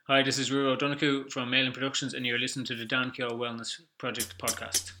Hi, this is Ruro Donoghue from Malin Productions, and you're listening to the Dan Keogh Wellness Project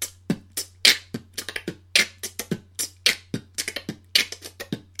podcast.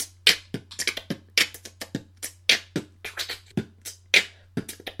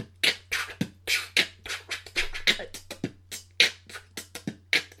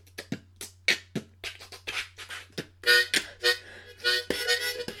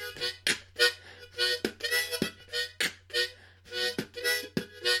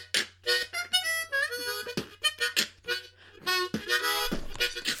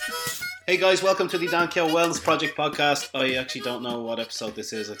 Hey guys, welcome to the Dan Keogh Wellness Project podcast. I actually don't know what episode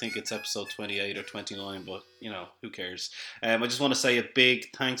this is. I think it's episode 28 or 29, but who cares? I just want to say a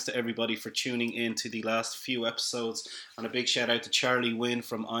big thanks to everybody for tuning in to the last few episodes, and a big shout out to Charlie Wynn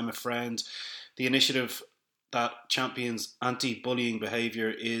from I'm a Friend. The initiative that champions anti-bullying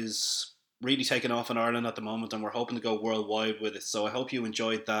behaviour is really taking off in Ireland at the moment, and we're hoping to go worldwide with it. So I hope you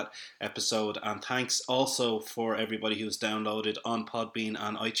enjoyed that episode, and thanks also for everybody who's downloaded on Podbean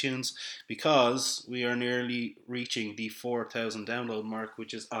and iTunes, because we are nearly reaching the 4,000 download mark,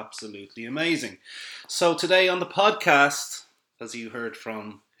 which is absolutely amazing. So today on the podcast, as you heard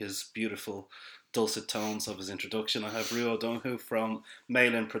from his beautiful dulcet tones of his introduction, I have Ruro Donoghue from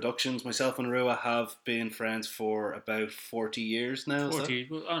Malin Productions. Myself and Ruro have been friends for about 40 years now.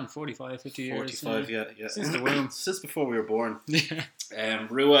 45, 50 years. 45, yeah. Since the womb. Since before we were born. Yeah.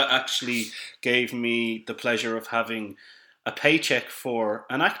 Ruro actually gave me the pleasure of having a paycheck for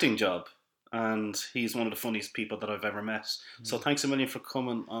an acting job, and he's one of the funniest people that I've ever met. So thanks a million for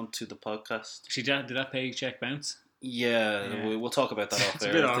coming onto the podcast. Did that paycheck bounce? Yeah, we'll talk about that off It's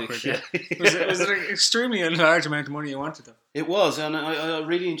air. a bit awkward, yeah. Was it an extremely large amount of money you wanted, though? It was, and I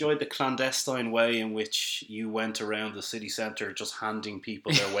really enjoyed the clandestine way in which you went around the city centre just handing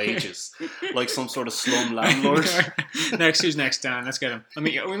people their wages, like some sort of slum landlord. Who's next, Dan? Let's get him. I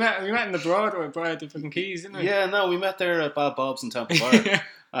mean, we met in the Broad at the fucking Keys, didn't we? Yeah, no, we met there at Bad Bob's in Temple Bar.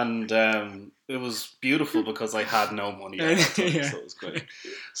 And it was beautiful because I had no money at that time, so it was great.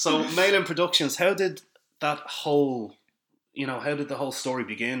 So, Malin Productions, how did the whole story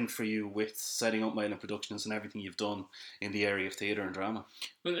begin for you with setting up Malin Productions and everything you've done in the area of theatre and drama?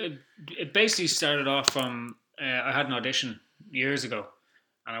 Well, it basically started off from, I had an audition years ago,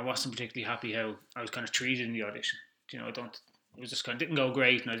 and I wasn't particularly happy how I was kind of treated in the audition. It was just kind of didn't go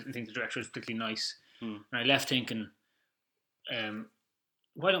great, and I didn't think the director was particularly nice. And I left thinking,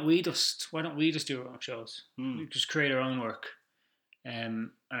 why don't we just do our own shows? Just create our own work. And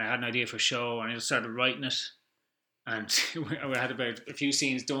I had an idea for a show, and I just started writing it, and I had about a few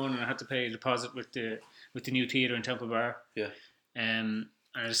scenes done, and I had to pay a deposit with the new theatre in Temple Bar. Yeah. And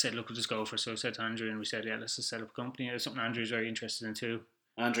I just said, look, we'll just go for it. So I said to Andrew, and we said, yeah, let's just set up a company. It was something Andrew is very interested in too.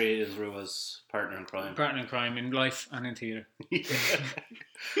 Andrew is Rua's partner in crime. Partner in crime in life and in theatre. Yeah.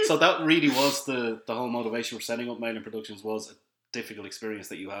 So that really was the whole motivation for setting up Malin Productions, was a difficult experience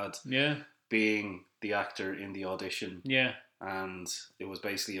that you had. Yeah. Being the actor in the audition. Yeah. And it was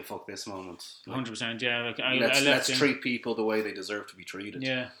basically a fuck this moment. 100%, yeah. Let's treat people the way they deserve to be treated.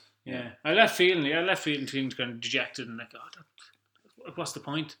 Yeah. I left feeling kind of dejected and like, what's the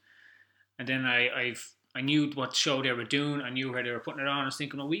point? And then I knew what show they were doing. I knew where they were putting it on. I was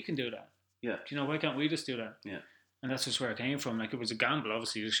thinking, well, we can do that. Yeah. Why can't we just do that? Yeah. And that's just where it came from. Like, it was a gamble,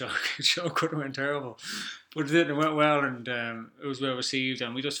 obviously. The show could have went terrible. But it didn't. It went well, and it was well received,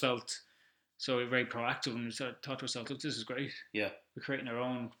 and we just felt so very proactive, and we thought to ourselves, look, this is great. Yeah.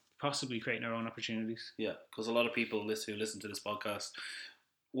 We're possibly creating our own opportunities. Yeah, because a lot of people who listen to this podcast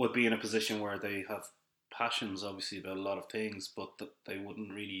would be in a position where they have passions, obviously, about a lot of things, but they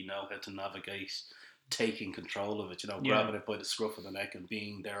wouldn't really know how to navigate taking control of it, grabbing it by the scruff of the neck and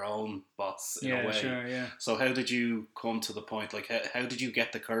being their own boss in a way. Sure, yeah. So how did you come to the point, like how did you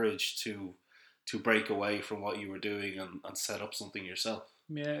get the courage to break away from what you were doing and set up something yourself?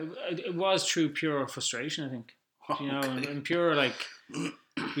 Yeah, it was through pure frustration, I think. Okay. And pure, like,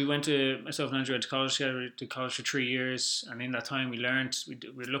 we went to, myself and Andrew went to college together. We did college for 3 years, and in that time we learned, we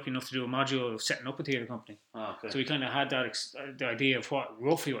were lucky enough to do a module of setting up a theatre company. Oh, okay. So we kind of had that the idea of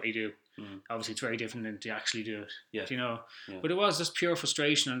roughly what you do. Obviously, it's very different than to actually do it. Yeah. Yeah. But it was just pure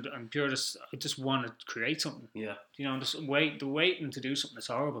frustration and pure I just wanted to create something. Yeah. Just waiting to do something that's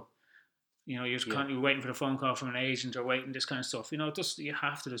horrible. You're constantly waiting for the phone call from an agent or waiting this kind of stuff. You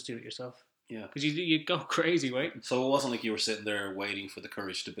have to just do it yourself. Yeah. Because you go crazy waiting. So it wasn't like you were sitting there waiting for the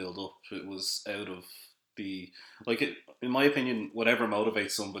courage to build up. It was out of in my opinion, whatever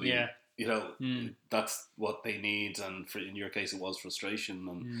motivates somebody. Yeah. That's what they need, and in your case, it was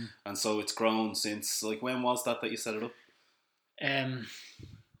frustration, and so it's grown since. Like, when was that you set it up?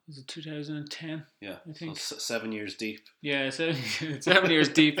 Was it 2010? Yeah, I think. so 7 years deep. Yeah, so 7 years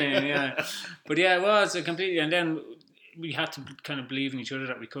deep in, yeah. But yeah, it was completely, and then we had to kind of believe in each other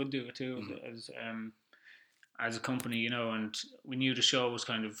that we could do it too, as a company, you know, and we knew the show was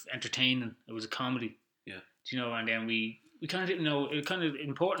kind of entertaining. It was a comedy. Yeah. You know, and then we kind of didn't know, the kind of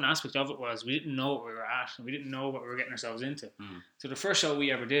important aspect of it was we didn't know what we were at, and we didn't know what we were getting ourselves into. So the first show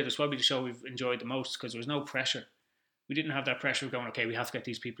we ever did was probably the show we've enjoyed the most because there was no pressure. We didn't have that pressure of going, okay, we have to get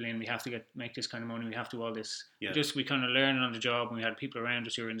these people in, we have to make this kind of money, we have to do all this. Yeah. We kind of learned on the job, and we had people around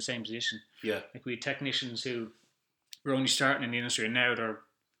us who were in the same position. Yeah. Like we had technicians who were only starting in the industry, and now they're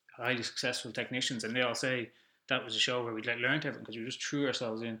highly successful technicians, and they all say that was a show where we learned everything because we just threw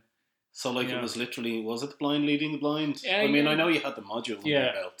ourselves in. So like it was literally, was it the blind leading the blind? Yeah, I mean, I know you had the module on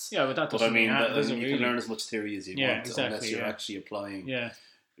your belt. Yeah, but that doesn't I mean, you can learn as much theory as you want unless you're actually applying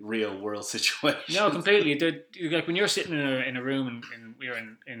real world situations. No, completely. Like when you're sitting in a room, and we were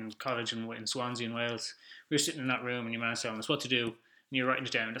in college in Swansea in Wales, we were sitting in that room and your man's telling us what to do, and you're writing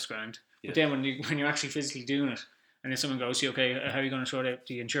it down, that's grand. Yeah. But then when you're actually physically doing it, and then someone goes, okay, how are you going to sort out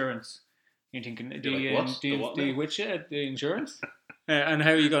the insurance? You're thinking, the insurance? And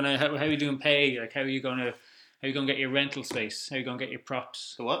how are you doing pay? Like how are you gonna get your rental space? How are you gonna get your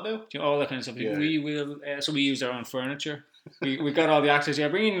props? The what now? All that kind of stuff. Yeah. We will. So we use our own furniture. We got all the actors. Yeah,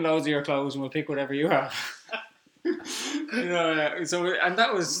 bring in loads of your clothes, and we'll pick whatever you have. You know. So and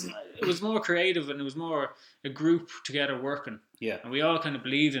it was more creative, and it was more a group together working. Yeah. And we all kind of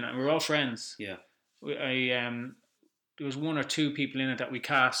believed in it. And we were all friends. Yeah. There was one or two people in it that we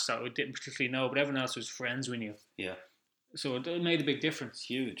cast that we didn't particularly know, but everyone else was friends we knew. Yeah. So it made a big difference.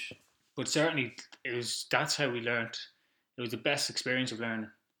 Huge. But certainly, that's how we learned. It was the best experience of learning.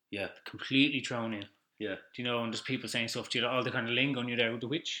 Yeah. Completely thrown in. Yeah. Do you know, and there's people saying stuff to you, all the kind of lingo, and you're there, the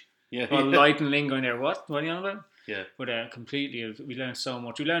witch. Yeah. All light and lingo in there, what are you on about? Yeah. But completely, we learned so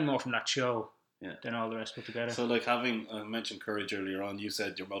much. We learned more from that show than all the rest put together. So like I mentioned courage earlier on, you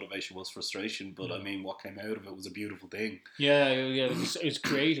said your motivation was frustration, but I mean what came out of it was a beautiful thing. Yeah, it's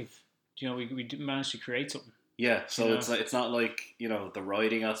creative. You know, we managed to create something. Yeah, so it's not like, you know, the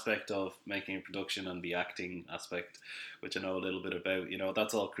writing aspect of making a production and the acting aspect, which I know a little bit about, you know,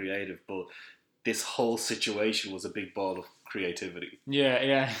 that's all creative, but this whole situation was a big ball of creativity.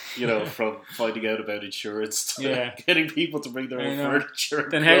 Yeah. You know, from finding out about insurance to getting people to bring their own furniture.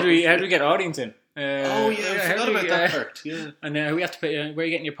 Then how do we get audience in? I forgot about that part. Yeah. And we have to pay. Where are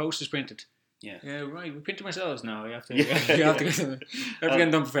you getting your posters printed? Yeah. Yeah, right. We print them ourselves now. You have to get them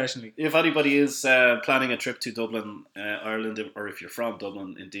done professionally. If anybody is planning a trip to Dublin, Ireland, or if you're from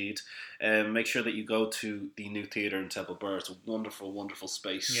Dublin, indeed, make sure that you go to the new theatre in Temple Bar. It's a wonderful, wonderful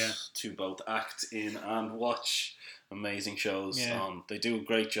space to both act in and watch amazing shows. They do a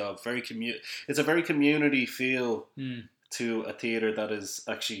great job. It's a very community feel to a theatre that is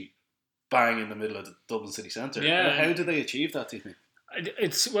actually bang in the middle of the Dublin city centre. Yeah. How do they achieve that, do you think?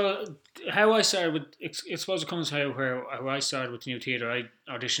 How I started with, I suppose it comes how I started with the New Theatre. I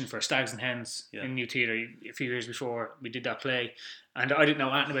auditioned for Stags and Hens in New Theatre a few years before we did that play, and I didn't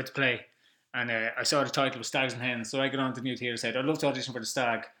know anything about the play, and I saw the title was Stags and Hens, so I got on to the New Theatre and said I'd love to audition for the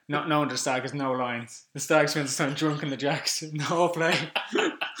Stag, not knowing the Stag has no lines. The Stag spends time drunk in the jacks in the whole play.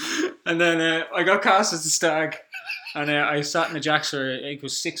 And then I got cast as the Stag. And I sat in the jacks for, I think it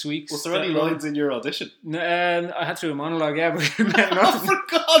was 6 weeks. Was there any lines in your audition? I had to do a monologue, but it meant nothing. Oh,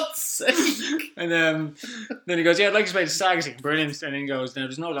 for God's sake. And then he goes, I'd like to play the Stag. I said, brilliant. And then he goes, no,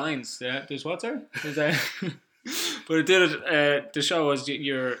 there's no lines. There's what, sir? But it did it. The show was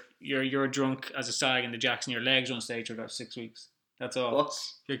you're drunk as a Stag in the jacks and your legs on stage for about 6 weeks. That's all. What?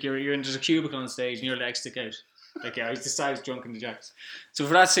 Like you're in just a cubicle on stage and your legs stick out. Like I was the size drunk in the jacks. So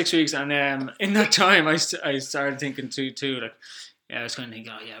for that 6 weeks, and in that time, I started thinking too. Like, I was kind of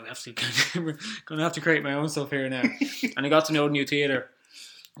thinking, we have to, we're going to have to create my own stuff here now. And I got to know the New Theatre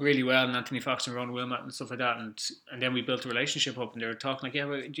really well, and Anthony Fox and Ron Wilmot and stuff like that. And then we built a relationship up, and they were talking like,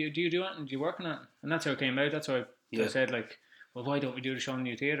 well, do you do it? And do you work on it? And that's how it came out. That's how I said like, well, why don't we do the show in the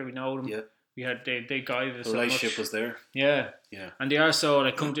New Theatre? We know them. Yeah. We had they guided us. The relationship was there. Yeah. And they are so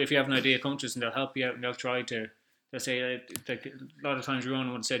like, if you have an idea, come to us and they'll help you out and they'll try to. They say like a lot of times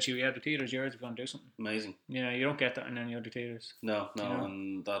Ron would say to you, the theatre's yours if you want to do something. Amazing. Yeah, you don't get that in any other theatres. No, you know?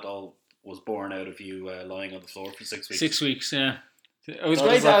 And that all was born out of you lying on the floor for 6 weeks. 6 weeks, yeah. It was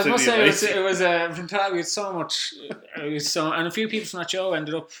great. I must say it was fantastic. We had so much. And a few people from that show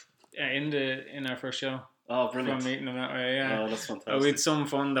ended up in our first show. Oh, brilliant! From meeting them that way, yeah. Oh, that's fantastic. We had some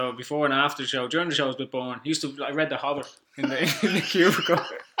fun though before and after the show. During the show, it was a bit boring. I read The Hobbit in the cubicle.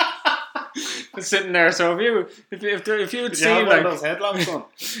 Sitting there, so if you'd seen like those headlamps on.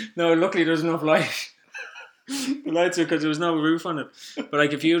 No, luckily there's enough light. The lights were because there was no roof on it. But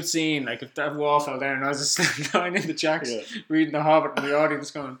like if you'd seen, like if that wall fell down, I was just lying in the jacks reading The Hobbit and the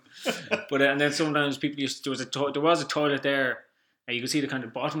audience going. But and then sometimes people there was a toilet there. You could see the kind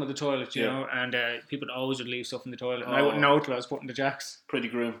of bottom of the toilet, you know, and people always would leave stuff in the toilet. And I wouldn't know till I was putting the jacks. Pretty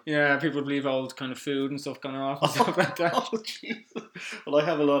grim. Yeah, people would leave old kind of food and stuff gone off and stuff like that. Oh, Jesus. Well, I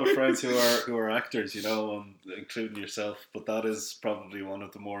have a lot of friends who are actors, you know, including yourself, but that is probably one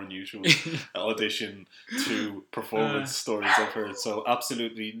of the more unusual audition to performance stories I've heard. So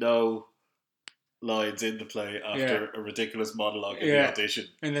absolutely no lines in the play after a ridiculous monologue in the audition.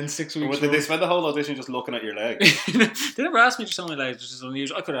 And then 6 weeks. Did they spend the whole audition just looking at your legs? They never asked me to show my legs, which is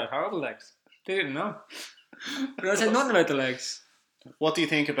unusual. I could have had horrible legs. They didn't know. But I said nothing about the legs. What do you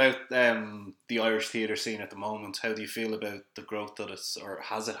think about the Irish theatre scene at the moment? How do you feel about the growth that it's, or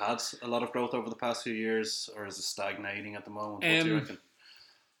has it had a lot of growth over the past few years, or is it stagnating at the moment? What do you reckon?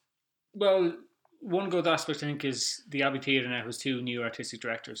 Well, one good aspect I think is the Abbey Theatre now has 2 new artistic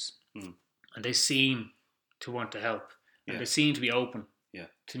directors. And they seem to want to help. And they seem to be open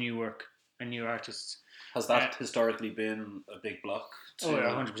to new work and new artists. Has that historically been a big block? Oh, yeah,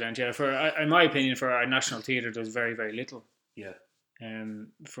 100%. Yeah, in my opinion, for our national theatre, there's very, very little. Yeah.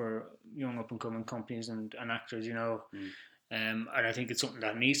 For young up-and-coming companies and actors, you know. And I think it's something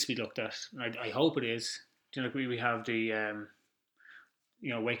that needs to be looked at. And I hope it is. You know, like we have the...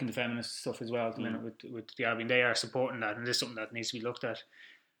 Waking the Feminist stuff as well at the minute with the Abbey. They are supporting that, and it's something that needs to be looked at.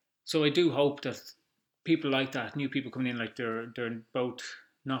 So I do hope that people like that, new people coming in, like they're both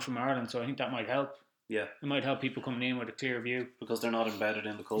not from Ireland, so I think that might help. Yeah. It might help people coming in with a clear view. Because they're not embedded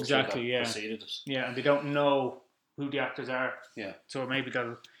in the culture that preceded it. Yeah, and they don't know who the actors are. Yeah. So maybe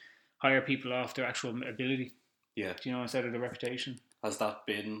they'll hire people off their actual ability. Yeah. You know, instead of the reputation. Has that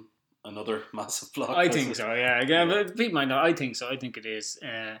been another massive block? I think so, yeah. But people might not. I think so. I think it is.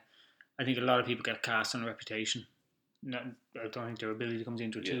 I think a lot of people get cast on reputation. I don't think their ability comes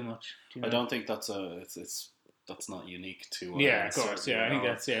into it too much. You know? I don't think that's that's not unique to. Of course. Yeah, I think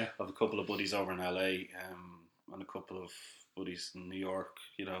that's I have a couple of buddies over in LA, and a couple of buddies in New York.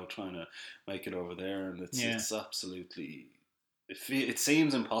 You know, trying to make it over there, and it's absolutely. It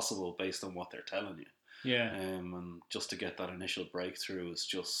seems impossible based on what they're telling you. Yeah. And just to get that initial breakthrough is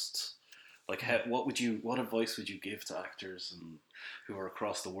just. Like, what advice would you give to actors and who are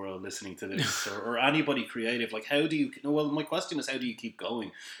across the world listening to this, or anybody creative? Like, how do you? Well, my question is, how do you keep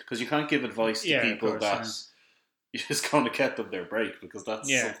going? Because you can't give advice to people that you're just going to get them their break, because that's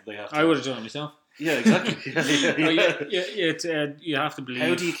something they have to. I would have done it myself. Yeah, exactly. You have to believe.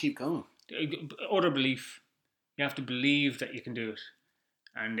 How do you keep going? Utter belief. You have to believe that you can do it,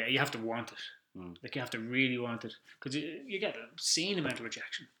 and you have to want it. Like, you have to really want it, because you get an obscene amount of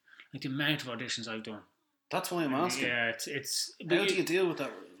rejection. Like the amount of auditions I've done. That's why I'm asking. Yeah, it's. How do you deal with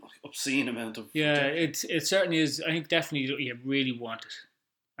that obscene amount of? Yeah, it certainly is. I think definitely you really want it,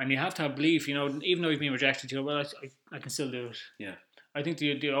 and you have to have belief. You know, even though you've been rejected, you go, well, I can still do it. Yeah. I think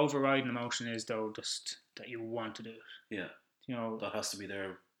the overriding emotion is though just that you want to do it. Yeah. You know, that has to be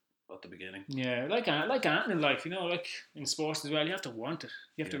there at the beginning. Yeah, like anything in life, you know, like in sports as well, you have to want it.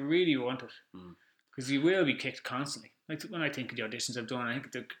 You have to really want it, because you will be kicked constantly. Like when I think of the auditions I've done, I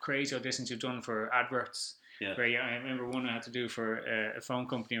think the crazy auditions you've done for adverts. Yeah. Where I remember one I had to do for a phone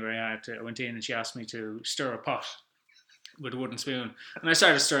company where I went in and she asked me to stir a pot with a wooden spoon, and I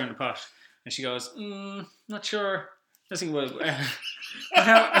started stirring the pot, and she goes, "Not sure." I think, well,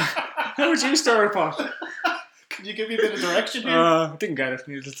 how would you stir a pot? Can you give me a bit of direction here? Didn't get it,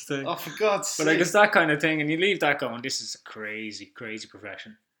 needless to say. Oh, for God's sake! But I guess that kind of thing, and you leave that going, this is a crazy, crazy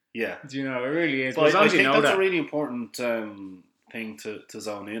profession. Yeah. Do you know, it really is. But I think that's a really important thing to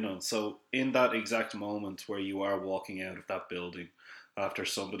zone in on. So in that exact moment where you are walking out of that building after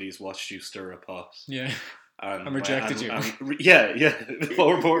somebody's watched you stir a pot. Yeah. And rejected you.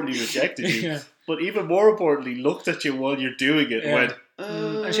 More importantly, rejected you. Yeah. But even more importantly, looked at you while you're doing it and went,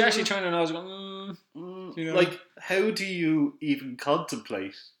 and she actually turned her nose and going, you know. Like, how do you even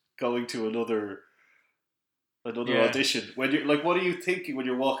contemplate going to another audition when you're like, what are you thinking when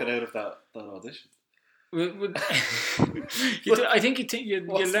you're walking out of that audition? I think you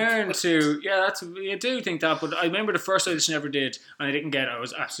learn to you do think that, but I remember the first audition I ever did and I didn't get it. I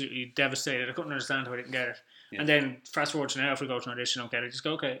was absolutely devastated. I couldn't understand how I didn't get it. And then fast forward to now, if I go to an audition, I don't get it, just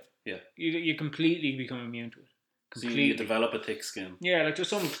go, okay. Yeah. You completely become immune to it. Completely. So you develop a thick skin. Yeah, like there's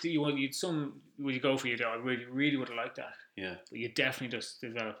some when you go for I really would have liked that. Yeah. But you definitely just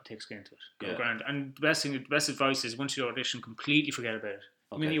develop a thick skin to it. Go grand. And the best advice is once you audition, completely forget about it.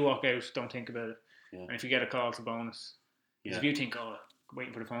 Okay. The minute you walk out, don't think about it. Yeah. And if you get a call, it's a bonus. Because if you think,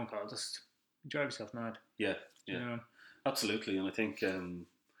 waiting for the phone call, just drive yourself mad. Yeah. You know? Absolutely. And I think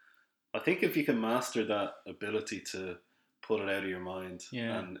I think if you can master that ability to put it out of your mind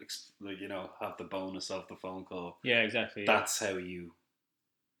Yeah. and have the bonus of the phone call, Yeah, exactly. that's how you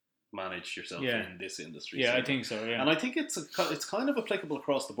manage yourself in this industry. Yeah, I think so. Yeah, and I think it's kind of applicable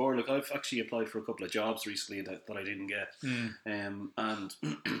across the board. Like I've actually applied for a couple of jobs recently that I didn't get, and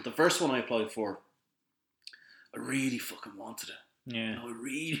the first one I applied for, I really fucking wanted it. Yeah, I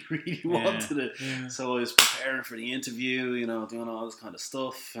really, really wanted it. Yeah. So I was preparing for the interview, doing all this kind of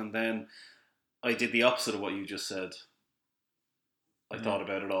stuff, and then I did the opposite of what you just said. I thought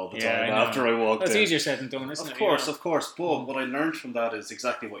about it all the time after I walked in. It's easier said than done, isn't it? Of course. But what I learned from that is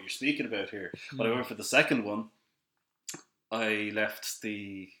exactly what you're speaking about here. But I went for the second one. I left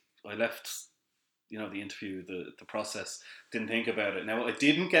the interview, the process, didn't think about it. Now, I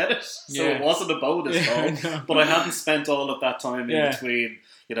didn't get it, so it wasn't a bonus call, but I hadn't spent all of that time in between,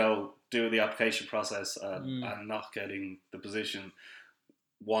 doing the application process and not getting the position,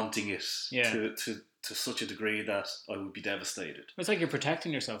 wanting it to such a degree that I would be devastated. It's like you're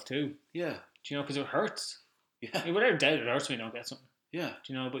protecting yourself too. Yeah. Do you know, because it hurts. Yeah. Without doubt, it hurts when you don't get something. Yeah.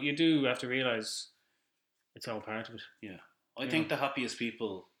 Do you know, but you do have to realise it's all part of it. Yeah. I think the happiest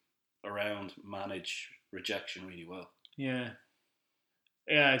people around manage rejection really well. Yeah.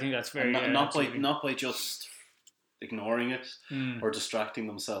 Yeah, I think that's very... Not by just ignoring it or distracting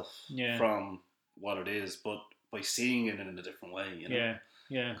themselves from what it is, but by seeing it in a different way,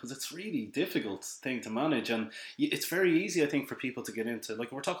 Yeah. Because it's really difficult thing to manage, and it's very easy, I think, for people to get into, like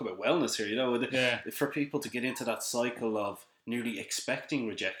we're talking about wellness here, for people to get into that cycle of nearly expecting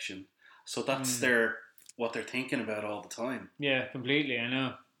rejection. So that's what they're thinking about all the time. Yeah, completely, I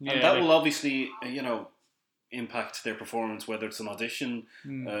know. Yeah, and that will obviously, impact their performance, whether it's an audition,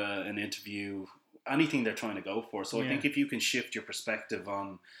 an interview, anything they're trying to go for. So I think if you can shift your perspective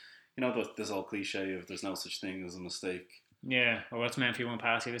on, this old cliche of there's no such thing as a mistake. Yeah, or what's meant for you won't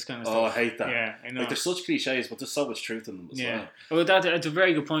pass you, this kind of stuff. Oh, I hate that. Yeah, I know. Like, there's such cliches, but there's so much truth in them as well. Well, that's a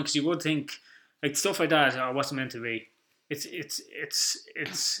very good point, because you would think, like, stuff like that, what's it meant to be? It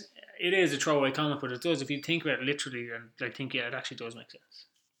is a throwaway comment, but it does, if you think about it literally, and like think, it actually does make sense.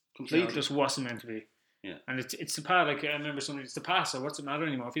 Completely. It just wasn't meant to be. Yeah. And it's the past, like I remember somebody, it's the past, so what's it matter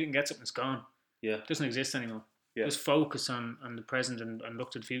anymore? If you didn't get something, it's gone. Yeah. It doesn't exist anymore. Yeah. Just focus on the present and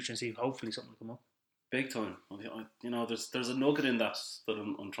look to the future and see if hopefully something will come up. Big time. There's a nugget in that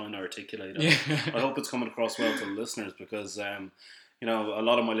I'm trying to articulate. I hope it's coming across well to the listeners, because a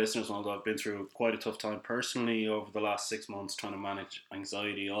lot of my listeners know that I've been through quite a tough time personally over the last 6 months, trying to manage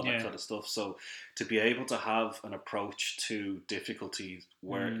anxiety, all that kind of stuff. So to be able to have an approach to difficulties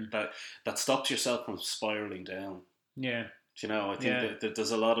where that stops yourself from spiraling down. Yeah. I think that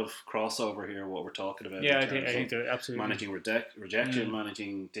there's a lot of crossover here, what we're talking about. Yeah, I think there absolutely. Managing rejection,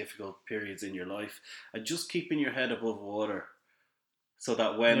 managing difficult periods in your life, and just keeping your head above water, so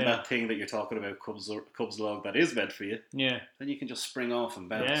that when that thing that you're talking about comes along that is meant for you, then you can just spring off and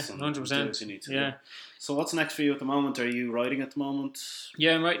bounce. Yeah, 100%. Do what you need to do. So what's next for you at the moment? Are you writing at the moment?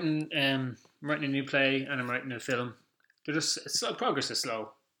 Yeah, I'm writing a new play, and I'm writing a film. Progress is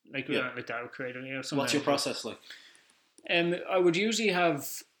slow. Like like that with creating. What's your process like? I would usually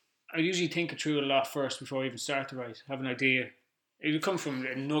think it through a lot first before I even start to write. Have an idea. It would come from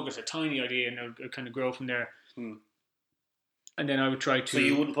a nugget, a tiny idea, and it would kind of grow from there. And then I would try to... So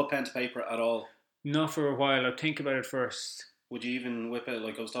you wouldn't put pen to paper at all? Not for a while. I'd think about it first. Would you even whip it?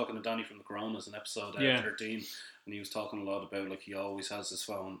 Like I was talking to Danny from the Coronas in episode 13, and he was talking a lot about, like, he always has his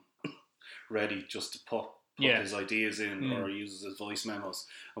phone ready just to put his ideas in, or he uses his voice memos.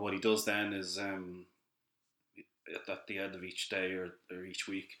 And what he does then is... at the end of each day or each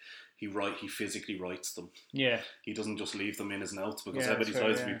week, he physically writes them. Yeah. He doesn't just leave them in his notes, because how many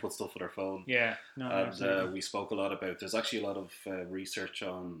times have we put stuff on our phone? Yeah. No, and we spoke a lot about, there's actually a lot of research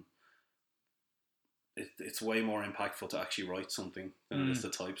on it's way more impactful to actually write something than it is to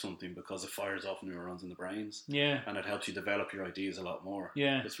type something, because it fires off neurons in the brains. Yeah. And it helps you develop your ideas a lot more.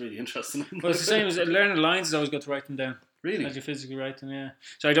 Yeah. It's really interesting. Well, it's the same as learning lines, is always good to write them down. Really? As you physically write them,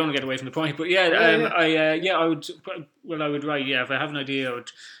 So I don't want to get away from the point, but I would write. Yeah, if I have an idea, I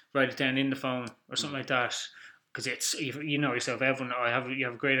would write it down in the phone or something like that. Because it's, you know yourself, everyone, you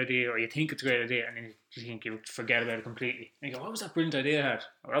have a great idea, or you think it's a great idea, and then you forget about it completely. And you go, what was that brilliant idea I had?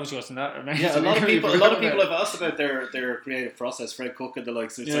 Or obviously wasn't that. Yeah, a lot of people have asked about their creative process. Fred Cook and the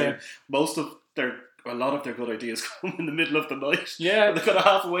likes, they're saying a lot of their good ideas come in the middle of the night. Yeah. They're kind of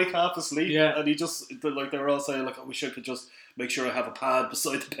half awake, half asleep. Yeah. And they were all saying, like, I wish I could just make sure I have a pad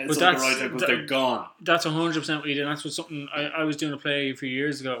beside the pencil to write down, because they're gone. That's 100% what you did. That's what something, I was doing a play a few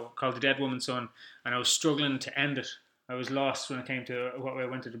years ago called The Dead Woman's Son, and I was struggling to end it. I was lost when it came to what I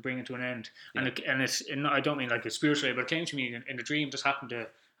wanted to bring it to an end. Yeah. And I don't mean like a spiritual way, but it came to me in a dream. Just happened to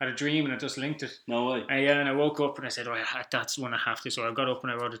had a dream and it just linked it. No way. And I woke up and I said, "Oh, that's when I have to." So I got up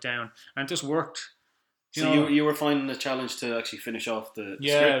and I wrote it down, and it just worked. So you were finding a challenge to actually finish off the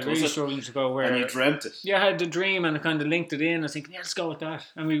script, script, really struggling to go where. And you dreamt it. Yeah, I had the dream and I kind of linked it in. I was thinking, yeah, let's go with that,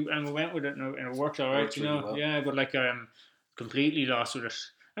 and we went with it, and it worked all right, you know. Really well. Yeah, but like completely lost with it,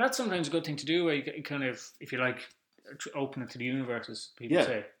 and that's sometimes a good thing to do. Where you kind of, if you like, open it to the universe, as people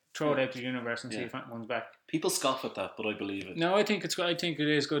say, throw it out to the universe and see if that comes back. People scoff at that, but I believe it. No, I think it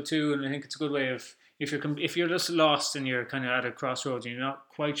is good too, and I think it's a good way of if you're just lost and you're kind of at a crossroads and you're not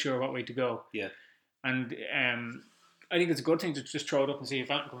quite sure what way to go. Yeah. And I think it's a good thing to just throw it up and see if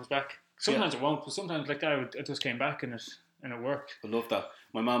that comes back. Sometimes it won't, but sometimes like that, it just came back and it worked. I love that.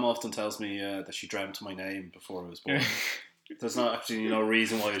 My mum often tells me that she dreamt my name before I was born. There's not actually no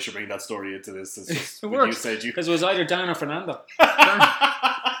reason why I should bring that story into this. It's just it works because it was either Dan or Fernando.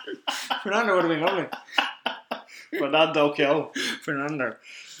 Fernando would have been lovely. Fernando Kill.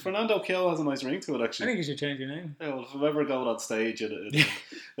 Fernando Kill has a nice ring to it, actually. I think you should change your name. Yeah, well, if I'm ever going on stage in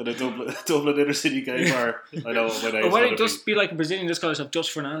a Dublin inner city gay bar, I know what my name is. Or why don't you just be like a Brazilian, just call yourself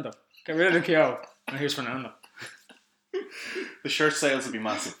just Fernando. Get rid of the Kill, and here's Fernando. The shirt sales would be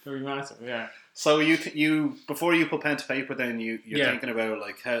massive. They'd be massive, yeah. So you before you put pen to paper, then you're thinking about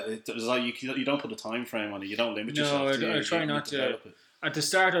like how you don't put a time frame on it. You don't limit yourself. No, I try not to. At the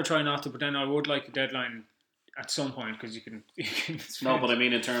start, I try not to, but then I would like a deadline at some point because you can. No, but I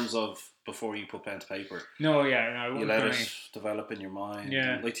mean in terms of before you put pen to paper. No, yeah, no, you let it develop in your mind.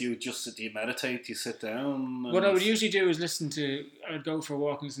 Yeah, like do you meditate? Do you sit down? What I would usually do is I would go for a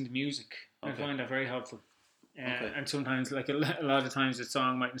walk and listen to music. Okay. I find that very helpful. Okay. And sometimes, like a lot of times, a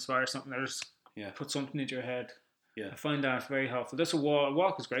song might inspire something or just put something into your head. Yeah, I find that very helpful. That's a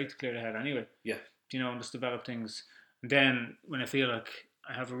walk is great to clear the head anyway. Yeah, you know, and just develop things. And then when I feel like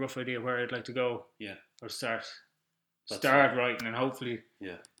I have a rough idea where I'd like to go, I'll start writing, and hopefully,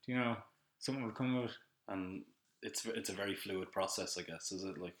 you know, something will come of it. And it's a very fluid process, I guess. Is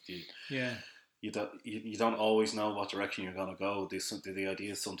it like you don't always know what direction you're going to go. The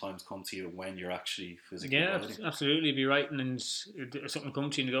ideas sometimes come to you when you're actually physically writing. Absolutely. You'd be writing and something will come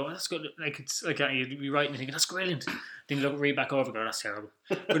to you and you go, oh, that's good. Like it's like you'd be writing and thinking, that's brilliant. Then you read back over and go, that's terrible.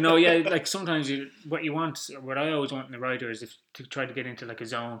 But no, like sometimes what I always want in a writer is to try to get into like a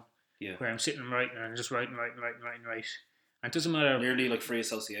zone where I'm sitting and writing and just writing. And it doesn't matter. Nearly like free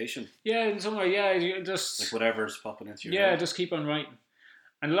association. Yeah, in some way, you just like whatever's popping into your head. Yeah, just keep on writing.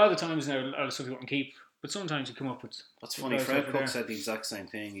 And a lot of the times now, a lot of stuff you won't keep, but sometimes you come up with. That's funny. Fred Cook said the exact same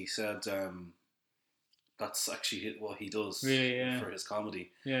thing. He said that's actually what he does for his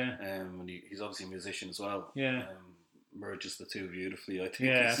comedy. Yeah. And he's obviously a musician as well. Yeah. Merges the two beautifully. I think.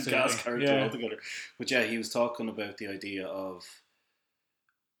 Yeah, he's a gas character altogether. But yeah, he was talking about the idea of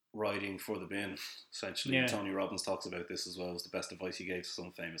writing for the bin, essentially. Yeah. Tony Robbins talks about this as well. It's the best advice he gave to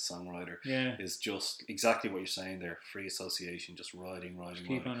some famous songwriter. Yeah. Is just exactly what you're saying there. Free association, just writing.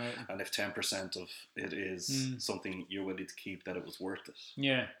 Keep on writing. And if 10% of it is something you're willing to keep, that it was worth it.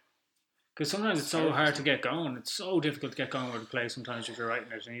 Yeah. Because sometimes it's so hard to get going. It's so difficult to get going with a play sometimes if you're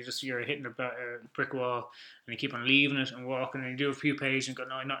writing it and you're hitting a brick wall and you keep on leaving it and walking and you do a few pages and go,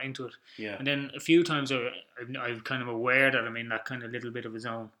 no, I'm not into it. Yeah. And then a few times I'm kind of aware that I'm in that kind of little bit of a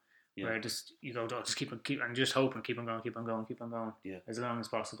zone. Yeah. Where you go, just keep and just hope and keep on going, as long as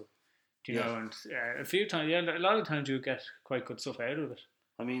possible. Do you know? And a few times, a lot of times you get quite good stuff out of it.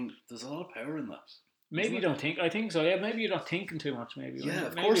 I mean, there's a lot of power in that. Maybe you don't think. I think so. Yeah, maybe you're not thinking too much. Maybe. Yeah,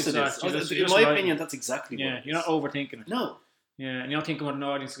 of course it is. In my opinion, that's exactly what it is. You're not overthinking it. No. Yeah, and you're not thinking what an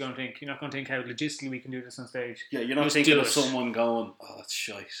audience is going to think. You're not going to think how logistically we can do this on stage. Yeah, you're not thinking of someone going, oh, that's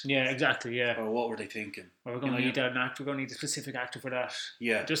shite. Yeah, exactly, yeah. Or what were they thinking? Or we're going to need an actor. We're going to need a specific actor for that.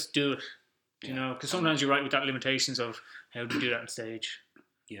 Yeah. Just do it. You know, because sometimes you write with that limitations of how do you do that on stage.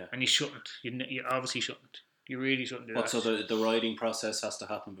 Yeah. And you shouldn't. You obviously shouldn't. You really shouldn't do that. So the writing process has to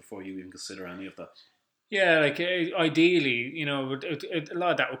happen before you even consider any of that? Yeah, like ideally, you know, a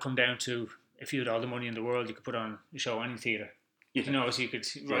lot of that would come down to if you had all the money in the world, you could put on a show any theatre. Yeah. You know, so you could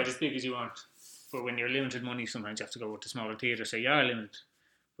write as big as you want. But when you're limited money, sometimes you have to go with the smaller theatre. So you are limited.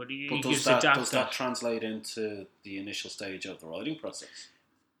 But does that translate into the initial stage of the writing process?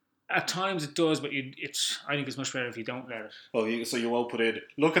 At times it does, but I think it's much better if you don't let it. Oh, so you won't put in,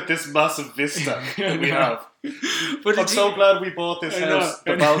 look at this massive vista that we No. have. But I'm so glad we bought this I know, house.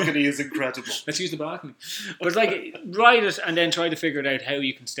 I The know. balcony is incredible. Let's use the balcony. But like, write it and then try to figure it out how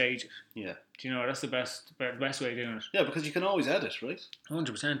you can stage it. Yeah. Do you know, that's the best way of doing it. Yeah, because you can always edit, right?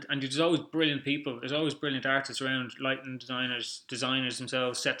 100%. And there's always brilliant people. There's always brilliant artists around, lighting designers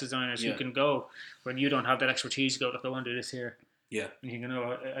themselves, set designers Yeah. who can go when you don't have that expertise to go, look, I want to do this here. Yeah. And you can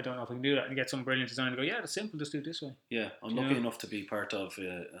go, I don't know if I can do that. And you get some brilliant designer to go, yeah, that's simple, just do it this way. Yeah, I'm You lucky know? enough to be part of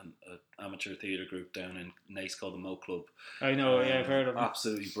an amateur theatre group down in Nace called the Mo Club. I know, yeah, I've heard of them.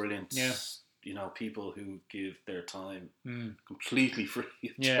 Absolutely brilliant. Yeah. You know, people who give their time Mm. completely free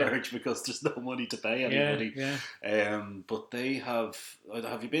of Yeah. charge because there's no money to pay Yeah, anybody. yeah. But they have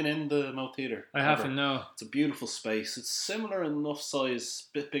you been in the Mo Theatre? I haven't, no. It's a beautiful space. It's similar enough size,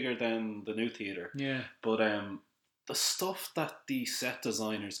 bit bigger than the new theatre. Yeah. But the stuff that the set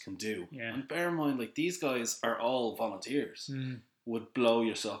designers can do, Yeah. and bear in mind, like, these guys are all volunteers, Mm. would blow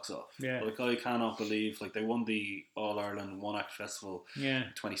your socks off. Yeah. Like, I cannot believe, like, they won the All Ireland One Act Festival Yeah.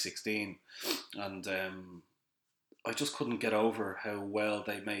 in 2016, and I just couldn't get over how well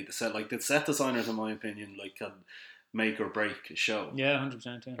they made the set. Like, the set designers, in my opinion, like, can make or break a show. Yeah,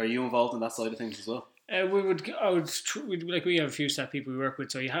 100%. Yeah. Are you involved in that side of things as well? We have a few set people we work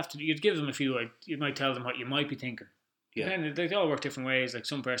with, so you'd give them a few, you might tell them what you might be thinking. Yeah. Then they all work different ways. Like,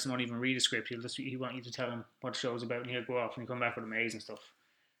 some person won't even read a script. He want you to tell him what the show's about, and he'll go off and come back with amazing stuff.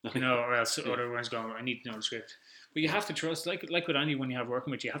 You know, or else other ones go, I need to know the script. But you have to trust, like with anyone you have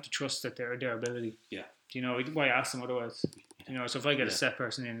working with, you have to trust that their ability. Yeah. You know, why ask them otherwise? You know, so if I get a Yeah. set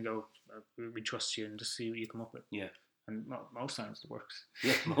person in and go, we trust you, and just see what you come up with. Yeah. And most times it works.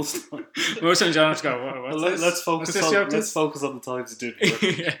 Yeah, most of the time. Most times you don't have to go, what's this? Let's focus What's this on joke? let's focus on the times it didn't work.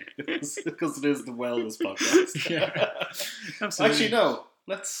 Yeah. Because it is the wellness podcast. Yeah. Absolutely. Actually, no.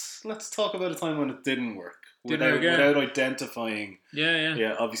 Let's talk about a time when it didn't work. Didn't work, yeah. Without identifying,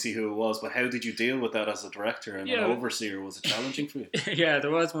 Yeah. obviously who it was, but how did you deal with that as a director and Yeah. an overseer? Was it challenging for you? Yeah,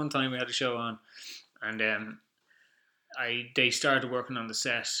 there was one time we had a show on, and they started working on the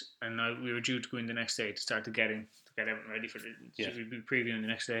set, and we were due to go in the next day to start to get everything ready for the previewing the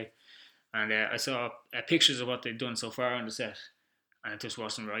next day, and I saw pictures of what they'd done so far on the set, and it just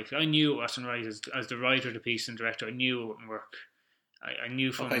wasn't right. I knew it wasn't right as the writer of the piece and director. I knew it wouldn't work. I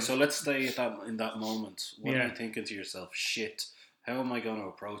knew from Okay, so let's stay in that moment. What Yeah. are you thinking to yourself? Shit, how am I going to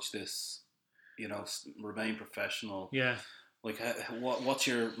approach this? You know, remain professional. yeah. Like, what's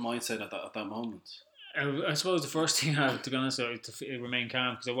your mindset at that moment? I suppose the first thing I had to be honest was to remain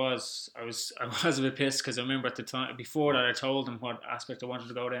calm, because I was a bit pissed, because I remember at the time before that I told them what aspect I wanted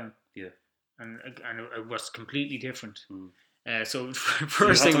to go down. Yeah. And it was completely different. Mm. So You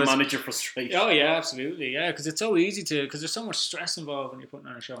first have thing to was manage your frustration. oh yeah, absolutely, yeah, because it's so easy because there's so much stress involved when you're putting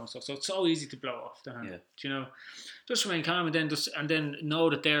on a show and stuff. So it's so easy to blow off the hand. Yeah. Do you know, just remain calm, and then know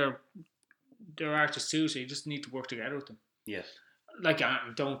that they're artists too. So you just need to work together with them. Yeah. Like,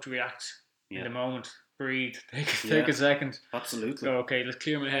 don't react in Yeah. the moment. Breathe. Take Yeah. a second. Absolutely. Go, okay, let's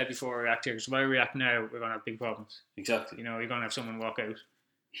clear my head before I react here. Because if I react now, we're gonna have big problems. Exactly. You know, you're gonna have someone walk out.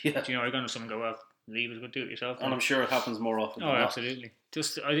 Yeah. You know, you're gonna have someone go, well, leave it, but do it yourself. And I'm sure it happens more often Oh, than not. absolutely.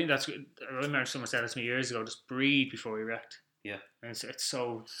 I think that's. I remember someone said it to me years ago. Just breathe before you react. Yeah. And it's so.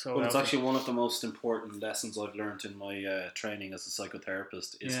 Well, it's helpful. actually one of the most important lessons I've learned in my training as a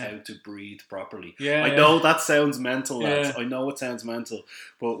psychotherapist is Yeah. how to breathe properly. Yeah, I yeah. know that sounds mental, lads. Yeah. I know it sounds mental.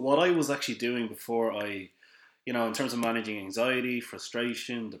 But what I was actually doing before in terms of managing anxiety,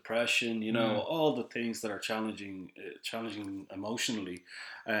 frustration, depression, all the things that are challenging emotionally,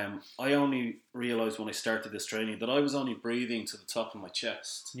 I only realised when I started this training that I was only breathing to the top of my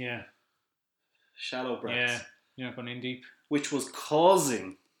chest. Yeah. Shallow breaths. Yeah. You're not going in deep. Which was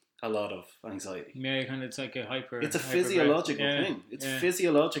causing a lot of anxiety. Yeah, it's like a hyper. It's a hyper physiological breath. thing. It's yeah.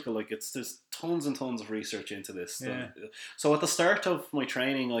 physiological. Like, there's tons and tons of research into this. Yeah. So at the start of my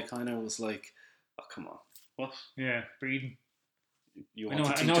training, I kind of was like, "Oh, come on, what? Yeah, breathing. You I want know,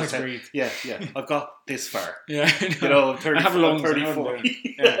 to I teach know how us to how-" breathe. Yeah. I've got this far. Yeah, I'm 30, I have lungs. I'm I know what 34. I'm doing.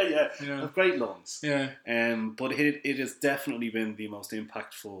 yeah. Yeah. I have great lungs. Yeah. But it has definitely been the most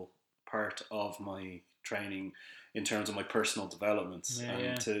impactful part of my training in terms of my personal development,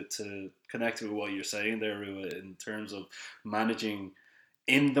 and to connect with what you're saying there, Rua, in terms of managing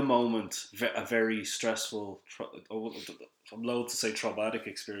in the moment a very stressful, I'm loath to say traumatic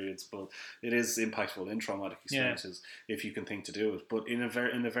experience, but it is impactful in traumatic experiences if you can think to do it. But in a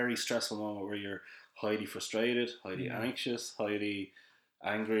very stressful moment where you're highly frustrated, highly anxious, highly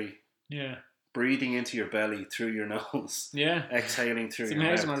angry, Yeah. breathing into your belly through your nose, Yeah. exhaling through It's your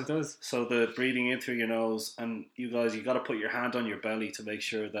amazing mouth. what it does. So the breathing in through your nose, and you got to put your hand on your belly to make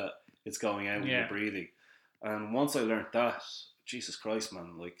sure that it's going out when Yeah. you're breathing. And once I learned that, Jesus Christ,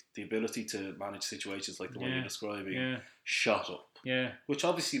 man, like the ability to manage situations like the one you're describing shot up. Yeah. Which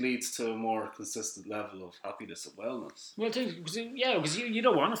obviously leads to a more consistent level of happiness and wellness. Well, because you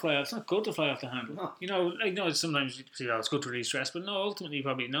don't want to fly off. It's not good to fly off the handle. No. You know, like, no, sometimes you see, it's good to release stress, but no, ultimately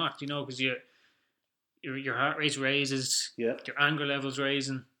probably not. You know, because your heart rate raises, Yeah. your anger levels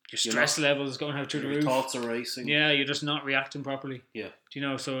raising, your stress levels going out through the roof. Your thoughts are racing. Yeah, you're just not reacting properly. Yeah. Do you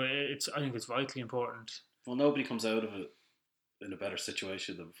know? So I think it's vitally important. Well, nobody comes out of it in a better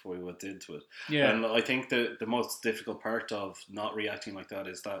situation than before we went into it. Yeah. And I think the most difficult part of not reacting like that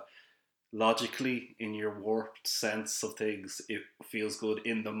is that logically, in your warped sense of things, it feels good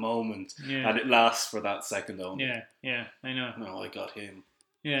in the moment, and it lasts for that second only. Yeah, I know. No, I got him.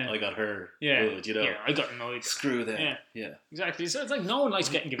 Yeah. I got her. Yeah. Good, you know. Yeah, I got annoyed. Screw them. Yeah. Yeah. Exactly. So it's like no one likes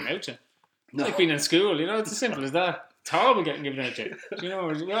getting given out to. No. It's like being in school, you know, it's as simple as that. It's horrible getting given out to. You know,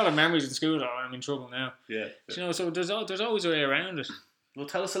 we all have memories in school. Oh, I'm in trouble now. Yeah. You know, so there's always a way around it. Well,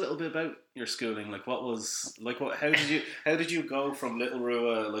 tell us a little bit about your schooling. Like, how did you go from little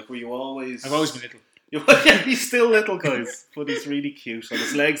Rua? Like, were you always? I've always been little. He's still little, guys, but he's really cute, and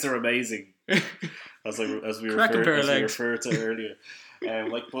his legs are amazing. As we referred to earlier.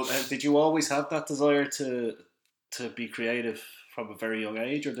 Did you always have that desire to be creative from a very young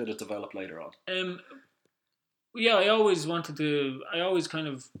age, or did it develop later on? Yeah, I always wanted to. I always kind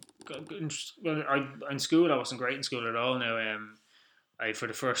of. In school, I wasn't great in school at all. Now, for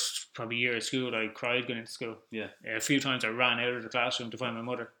the first probably year of school, I cried going into school. Yeah. A few times I ran out of the classroom to find my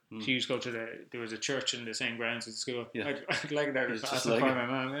mother. She used to go to there was a church in the same grounds as the school. Yeah. I'd like it out of the class and find my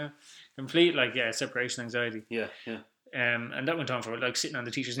mum. Yeah. Complete separation anxiety. Yeah. And that went on for like sitting on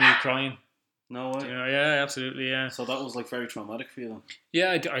the teacher's knee crying. No way. You know, yeah, absolutely, yeah. So that was like very traumatic for you then?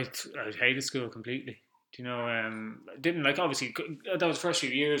 Yeah, I hated school completely. Do you know? Didn't like obviously that was the first few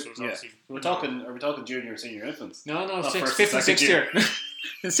years. Was obviously Are we talking junior or senior infants? No, Not fifth and sixth year.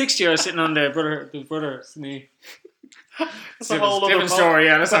 In sixth year, I was sitting on the brother's knee. That's a whole other story.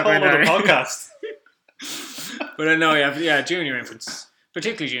 Yeah, that's not a whole other podcast. But I know, yeah, junior infants,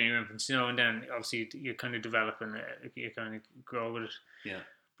 particularly junior infants. You know, and then obviously you kind of develop and you kind of grow with it. Yeah.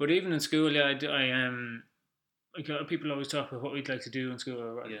 But even in school, yeah, people always talk about what we'd like to do in school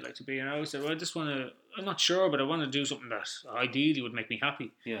or what I'd like to be, and I always say, well, I just want to. I'm not sure, but I want to do something that ideally would make me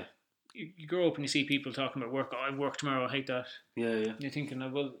happy. Yeah. You grow up and you see people talking about work. Oh, I work tomorrow. I hate that. Yeah. And you're thinking,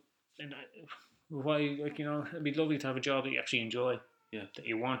 why? Like, you know, it'd be lovely to have a job that you actually enjoy. Yeah. That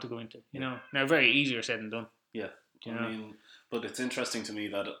you want to go into. You know, now very easier said than done. Yeah. You know? I mean, but it's interesting to me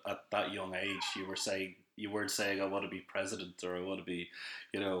that at that young age you weren't saying I want to be president or I want to be,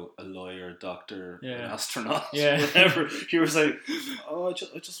 you know, a lawyer, doctor, an astronaut, whatever. You were saying, oh,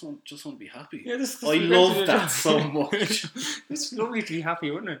 I just want to be happy. Yeah, this I love that so much. It's lovely to be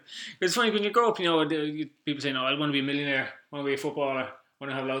happy, wouldn't it? It's funny when you grow up. You know, people say, "No, I want to be a millionaire. I want to be a footballer. I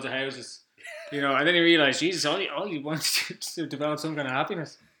want to have loads of houses." You know, and then you realise, Jesus, all you want is to develop some kind of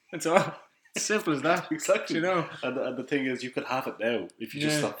happiness. That's all. It's simple as that. Exactly. You know, and the thing is, you could have it now if you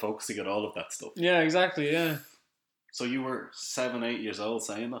just stop focusing on all of that stuff. Yeah, exactly. Yeah. So you were 7, 8 years old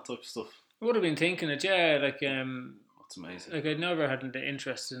saying that type of stuff. I would have been thinking it. Yeah, like that's amazing. Like I'd never had the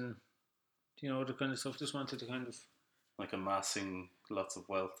interest in, you know, the kind of stuff. Just wanted to kind of like amassing lots of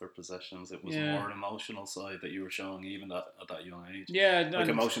wealth or possessions. It was more an emotional side that you were showing even at that young age. Yeah, like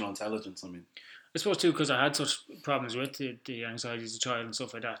emotional intelligence. I mean. I suppose too, because I had such problems with the anxiety as a child and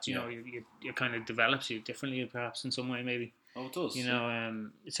stuff like that. You know, you kind of develops you differently, perhaps in some way, maybe. Oh, it does. You know,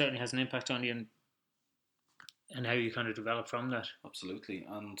 it certainly has an impact on you and how you kind of develop from that. Absolutely.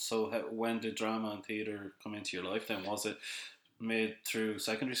 And so, when did drama and theatre come into your life? Then was it mid through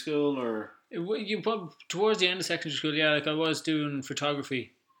secondary school or? Towards the end of secondary school, yeah. Like I was doing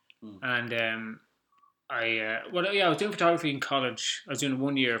photography, and I was doing photography in college. I was doing a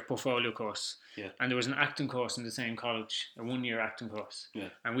 1 year portfolio course. Yeah. And there was an acting course in the same college, a 1 year acting course. Yeah.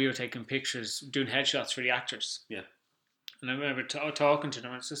 And we were taking pictures, doing headshots for the actors. Yeah. And I remember talking to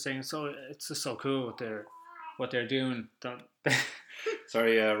them. It's just saying, it's just so cool what they're doing.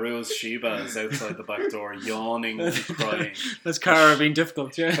 Sorry, Rua's Sheba is outside the back door, yawning and crying. That's Cara being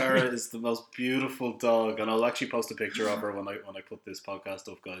difficult. Yeah. Cara is the most beautiful dog, and I'll actually post a picture of her when I put this podcast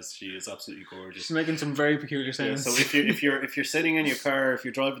up, guys. She is absolutely gorgeous. She's making some very peculiar sounds. Yeah, so if you're sitting in your car, if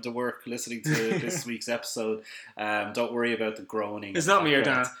you're driving to work, listening to this week's episode, don't worry about the groaning. It's not me or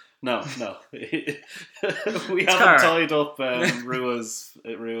Dan. No. We haven't tied up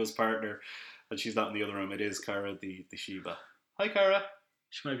Rua's partner, and she's not in the other room. It is Cara the Sheba. Hi, Cara.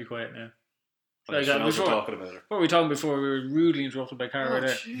 She might be quiet now. Like, Like, we're talking about it. What were we talking before? We were rudely interrupted by Cara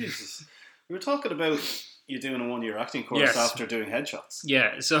there. Jesus. We were talking about you doing a 1-year acting course after doing headshots.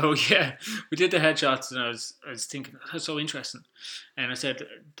 Yeah, so we did the headshots, and I was thinking that's so interesting. And I said,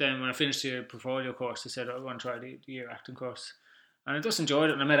 then when I finished the portfolio course, I said I want to try the year acting course, and I just enjoyed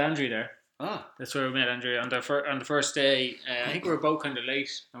it. And I met Andrew there. That's where we met Andrew on the first day. I think we were both kind of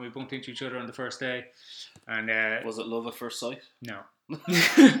late, and we bumped into each other on the first day. And was it love at first sight? No.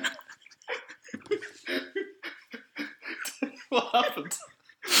 What happened?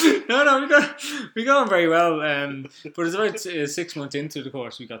 No, we got on very well. But it's about 6 months into the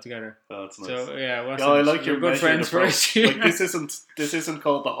course we got together. Oh, that's nice. So yeah, I like your good friends first. Like this isn't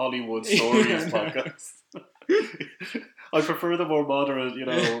called the Hollywood Stories podcast. I prefer the more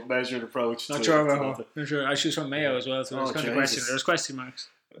moderate, measured approach. Not sure about her. Not sure. I was from Mayo as well, so there's kind of question. There's question marks.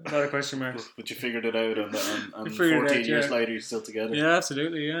 A lot of question marks. But you figured it out, and 14 years later, you're still together. Yeah,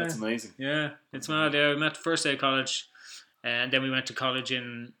 absolutely. Yeah, that's amazing. Yeah, it's mad. Yeah, we met the first day of college, and then we went to college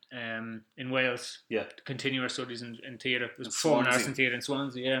in Wales. Yeah, to continue our studies in theatre. It was performing arts and theatre in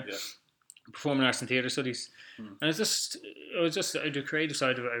Swansea. Yeah. Performing arts and theatre studies, and it was just the creative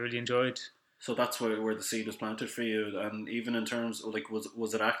side of it I really enjoyed. So that's where the seed was planted for you, and even in terms of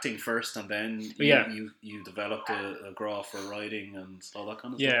was it acting first, and then you developed a graw for writing and all that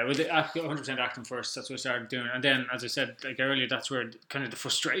kind of stuff? Yeah, with 100% acting first. That's what I started doing, and then as I said earlier, that's where kind of the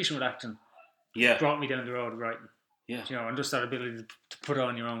frustration with acting brought me down the road of writing. Yeah, and just that ability to put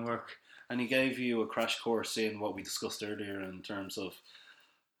on your own work. And he gave you a crash course in what we discussed earlier in terms of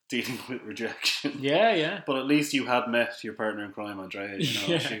dealing with rejection. Yeah. But at least you had met your partner in crime, Andrea.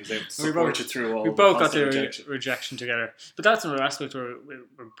 She was able to support you through all. We both got the rejection together. But that's another aspect where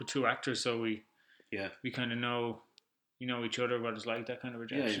we're two actors, so we kind of know each other, what it's like, that kind of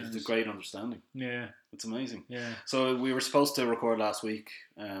rejection. Yeah, it's a great understanding. Yeah, it's amazing. Yeah. So we were supposed to record last week.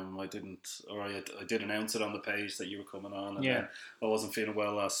 I did announce it on the page that you were coming on, and then I wasn't feeling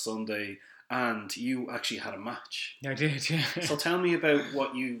well last Sunday. And you actually had a match. I did, yeah. So tell me about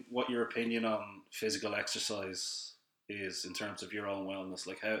what your opinion on physical exercise is in terms of your own wellness.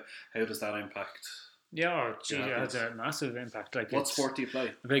 Like how does that impact? Yeah, it has a massive impact. Like, what sport do you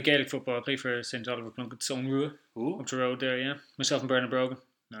play? I play Gaelic football. I play for St. Oliver Plunkett, Sunrua, up the road there. Yeah, myself and Bernard Brogan.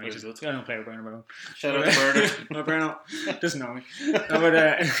 No, I don't play with Bernard Brogan. Shout out to Bernard. No, Bernard doesn't know me. No, but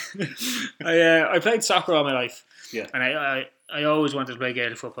I played soccer all my life. Yeah, and I always wanted to play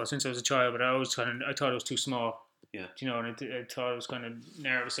Gaelic football since I was a child, but I thought it was too small. Yeah, and I thought I was kind of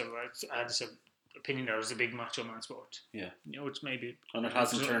nervous. I had this opinion that it was a big macho man sport. Yeah, it's maybe. And it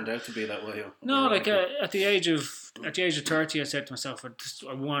hasn't turned out to be that way. No, like at the age of 30, I said to myself,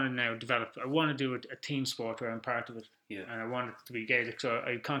 I want to now develop. I want to do a team sport where I'm part of it. Yeah, and I want it to be Gaelic. So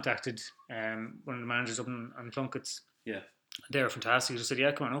I contacted one of the managers up on Plunkett's. Yeah, they were fantastic. I said,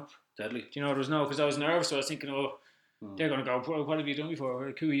 "Yeah, come on up." Deadly. There was no, because I was nervous. So I was thinking, they're going to go, what have you done before?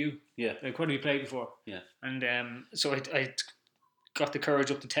 Like, who are you? Yeah. Like, what have you played before? Yeah. And so I got the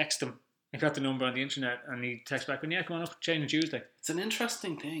courage up to text him. I got the number on the internet, and he texted back, and come on up, training Tuesday. It's an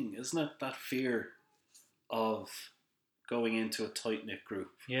interesting thing, isn't it? That fear of going into a tight-knit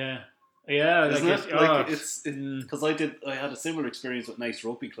group. Yeah. Yeah, isn't it? It's because I had a similar experience with Nice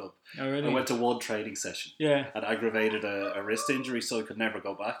Rugby Club. Oh, really? I went to one training session. Yeah, and aggravated a wrist injury, so I could never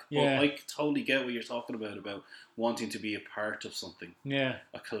go back. But I totally get what you're talking about wanting to be a part of something. Yeah,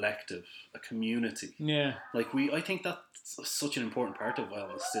 a collective, a community. Yeah, like I think that's such an important part of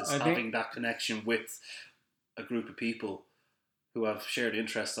wellness is having that connection with a group of people who have shared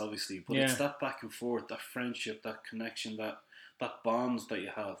interests, obviously. But it's that back and forth, that friendship, that connection, that bond that you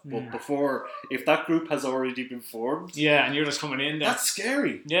have. But before, if that group has already been formed, and you're just coming in there, that's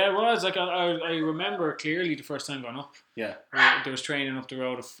scary. Yeah, it was. Like I remember clearly the first time going up. Yeah, there was training up the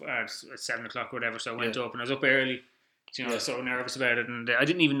road at 7 o'clock or whatever, so I went up, and I was up early. I was so nervous about it, and I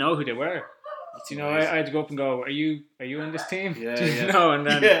didn't even know who they were. That's I had to go up and go, are you in this team? Yeah, and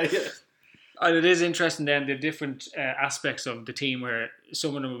then and it is interesting then the different aspects of the team where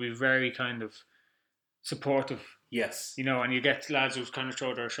some of them will be very kind of supportive. Yes. And you get lads who kind of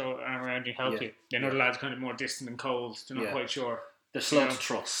throw their shoulder around you, help you. Then other lads kind of more distant and cold. They're not quite sure. They're slow to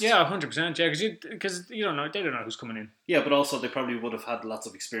trust. Yeah, 100%. Yeah, because you don't know. They don't know who's coming in. Yeah, but also they probably would have had lots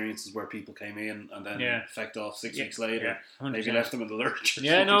of experiences where people came in and then fecked off 6 weeks later. Yeah, maybe left them in the lurch.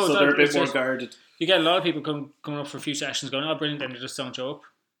 Yeah, no, so they're a bit more guarded. You get a lot of people coming up for a few sessions, going, "Oh, brilliant," and they just don't show up.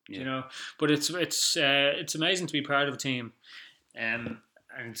 Yeah. But it's amazing to be part of a team, and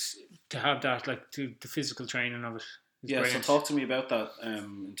to have that the physical training of it. Yeah, brilliant. So talk to me about that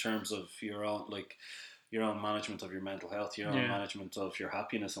in terms of your own your own management of your mental health, your own management of your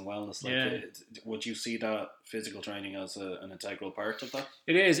happiness and wellness. Like, would you see that physical training as an integral part of that?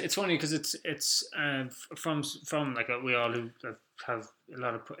 It is. It's funny because it's from like we all who have a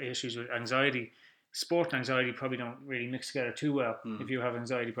lot of issues with anxiety. Sport and anxiety probably don't really mix together too well if you have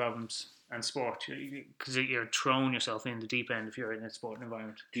anxiety problems and sport, because you're throwing yourself in the deep end if you're in a sporting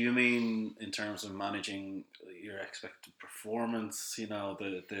environment. Do you mean in terms of managing your expected performance,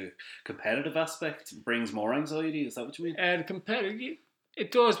 the competitive aspect brings more anxiety? Is that what you mean? The competitive,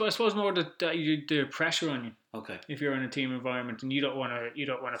 it does, but I suppose more the pressure on you. Okay. If you're in a team environment and you don't want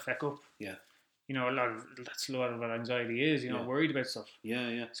to feck up. Yeah. That's a lot of what anxiety is. Worried about stuff.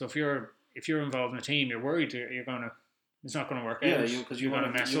 Yeah. So if you're involved in a team, you're worried it's not going to work out. Yeah, because you want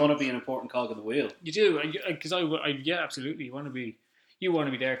to be an important cog in the wheel. You do, because absolutely. You want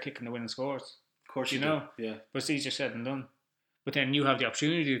to be there kicking the winning scores. Of course, you know. Yeah, but it's easier said than done. But then you have the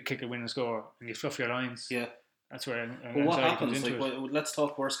opportunity to kick a winning score and you fluff your lines. Yeah, that's where. Well, what happens? Let's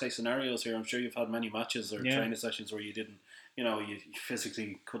talk worst case scenarios here. I'm sure you've had many matches or training sessions where you didn't, you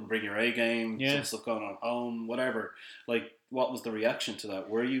physically couldn't bring your A game. Some stuff going on at home, whatever. Like, what was the reaction to that?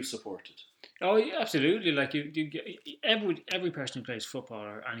 Were you supported? Oh, yeah, absolutely. Like every person who plays football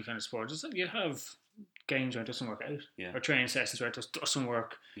or any kind of sport, you have games where it doesn't work out, or training sessions where it doesn't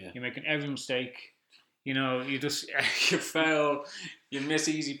work. Yeah. You're making every mistake. You you fail, you miss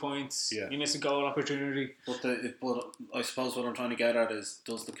easy points, you miss a goal opportunity. But I suppose what I'm trying to get at is,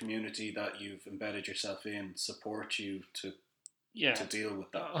 does the community that you've embedded yourself in support you to deal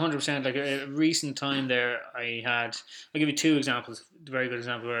with that? 100%. Like a recent time there, I'll give you two examples. A very good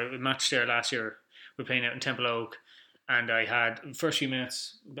example where a match there last year, we were playing out in Temple Oak, and I had the first few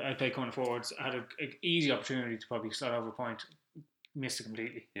minutes, I played corner forwards, I had an easy opportunity to probably slot over a point, missed it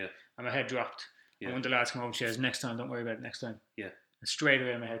completely. Yeah. And my head dropped. Yeah. And when the lads come home, she says, next time, don't worry about it next time. Yeah. And straight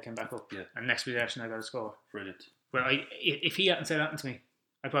away my head came back up. Yeah. And next possession I got a score. Brilliant. But if he hadn't said that to me,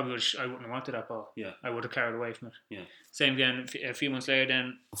 I wouldn't have wanted that ball. Yeah. I would have carried away from it. Yeah. Same again, a few months later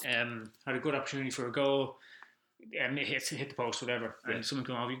then, had a good opportunity for a goal, hit the post, whatever, and someone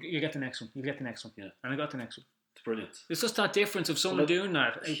come off, you get the next one, Yeah. And I got the next one. It's brilliant. It's just that difference of someone doing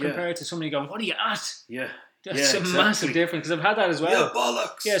that compared to somebody going, what are you at? Yeah. That's a massive difference, because I've had that as well. Yeah,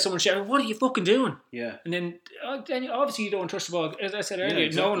 bollocks. Yeah, someone shouting, what are you fucking doing? Yeah. And then obviously you don't touch the ball. As I said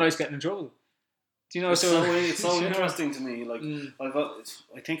earlier, no one likes getting in trouble. Do you know? It's so interesting to me. Like,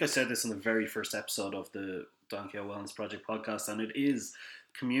 I think I said this in the very first episode of the Donkey Wellness Project podcast, and it is,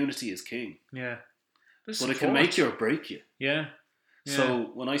 community is king. Yeah. But it can make you or break you. Yeah. So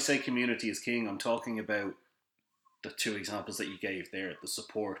when I say community is king, I'm talking about the two examples that you gave there, the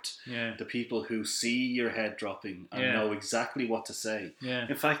support, the people who see your head dropping and know exactly what to say. Yeah.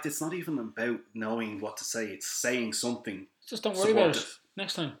 In fact, it's not even about knowing what to say, it's saying something. Just don't worry about it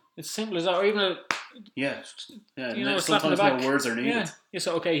next time. It's simple as that. Or even sometimes no words are needed. Yeah,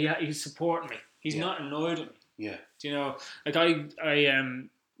 so okay, he's supporting me. He's not annoyed at me. Yeah. Do you know, like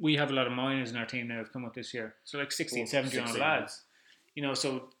we have a lot of minors in our team now who've come up this year. So like 16, 17-year-old lads. You know,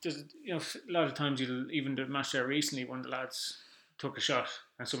 so there's, a lot of times even the match there recently, one of the lads took a shot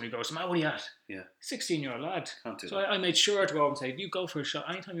and somebody goes, "Man, what are you at?" Yeah. 16-year-old lad. Can't do so that. I made sure to go over and say, "You go for a shot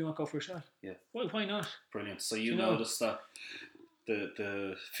anytime you want to go for a shot." Yeah. Why not? Brilliant. So you noticed that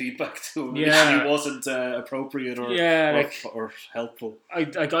the feedback to him initially wasn't appropriate or helpful.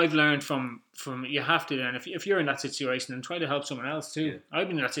 I've learned from you have to then, if you're in that situation, then try to help someone else too. Yeah. I've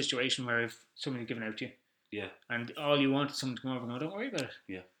been in that situation where if somebody's given out to you, and all you want is someone to come over and go, "Don't worry about it."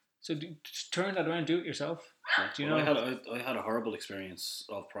 Yeah. So just turn that around, do it yourself. Yeah. Do you know? I had a horrible experience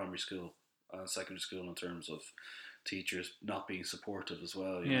of primary school and secondary school in terms of teachers not being supportive as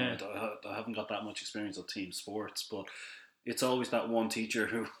well. You know, I haven't got that much experience of team sports, but it's always that one teacher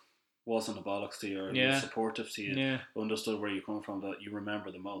who wasn't a bollocks to you or who was supportive to you, understood where you come from, that you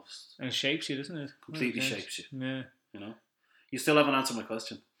remember the most. And it shapes you, doesn't it? Completely shapes you. Yeah. You know? You still haven't answered my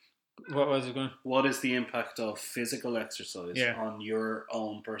question. What was it going? What is the impact of physical exercise on your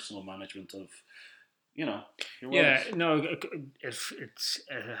own personal management of, your wellness? No, it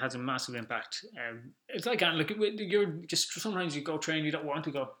has a massive impact. It's like you're just, sometimes you go train, you don't want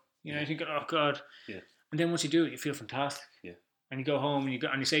to go. You know, you think, oh God. Yeah. And then once you do it, you feel fantastic. Yeah. And you go home and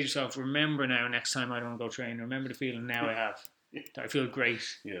you say to yourself, remember now, next time I don't go train, remember the feeling now I have. That I feel great.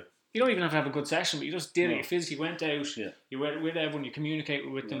 Yeah. You don't even have to have a good session, but you just did it. You physically went out. Yeah. You went with everyone. You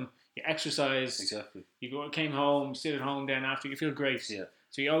communicate with them. You exercise. Exactly. You came home, sit at home. Then after, you feel great. Yeah.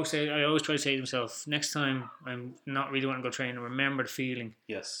 So I always try to say to myself, next time I'm not really wanting to go train, remember the feeling.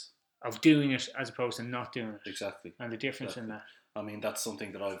 Yes. Of doing it as opposed to not doing it. Exactly. And the difference in that. I mean, that's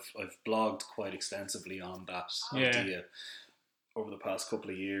something that I've blogged quite extensively on that idea over the past couple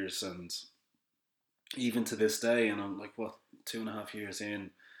of years, and even to this day, and I'm like, what, 2.5 years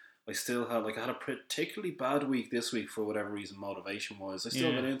in, I still had, like, I had a particularly bad week this week for whatever reason, motivation wise. I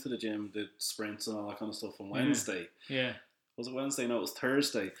still got into the gym, did sprints and all that kind of stuff on Wednesday. Yeah. Was it Wednesday? No, it was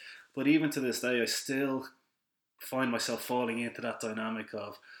Thursday. But even to this day, I still find myself falling into that dynamic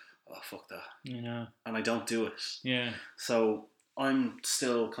of, oh, fuck that. You know. And I don't do it. Yeah. So I'm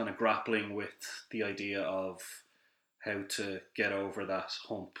still kind of grappling with the idea of how to get over that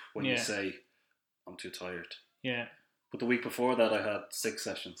hump when you say, I'm too tired. Yeah. But the week before that, I had 6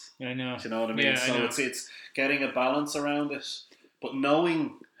 sessions. I know. Do you know what I mean? Yeah, so it's getting a balance around it, but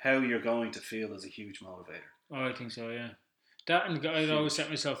knowing how you're going to feel is a huge motivator. Oh, I think so. Yeah. That, and I'd always set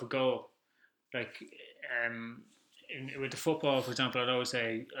myself a goal. Like, with the football, for example, I'd always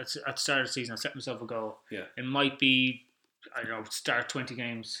say at the start of the season, I'd set myself a goal. Yeah. It might be, I don't know, start 20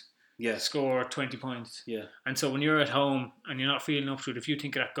 games. Yeah. Score 20 points. Yeah. And so when you're at home and you're not feeling up to it, if you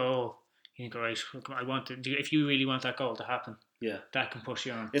think of that goal, you think, all right, I want to. If you really want that goal to happen, that can push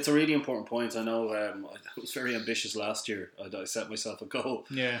you on. It's a really important point. I know I was very ambitious last year. I set myself a goal,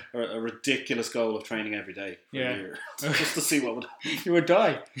 a ridiculous goal of training every day for a year, just to see what would happen. You would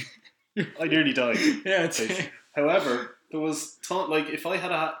die. I nearly died. Yeah. However, there was like if I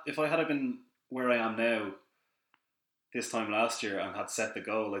had been where I am now this time last year and had set the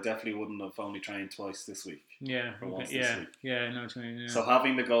goal, I definitely wouldn't have only trained twice this week. Yeah, this yeah, week. Yeah. I know what you mean. Yeah. So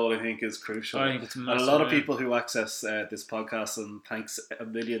having the goal, I think, is crucial. I think it's massive, and a lot of people who access this podcast, and thanks a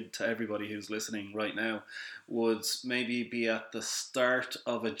million to everybody who's listening right now, would maybe be at the start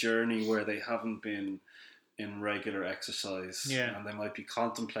of a journey where they haven't been in regular exercise, and they might be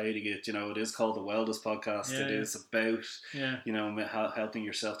contemplating it. You know, it is called the Wellness Podcast. It is about you know, helping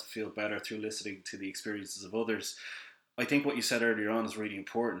yourself to feel better through listening to the experiences of others. I think what you said earlier on is really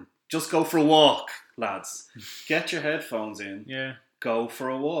important. Just go for a walk, lads. Get your headphones in. Yeah. Go for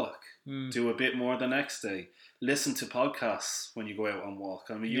a walk. Do a bit more the next day. Listen to podcasts when you go out on walk.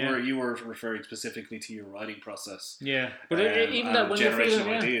 I mean, you were referring specifically to your writing process. Yeah, but even that when you're feeling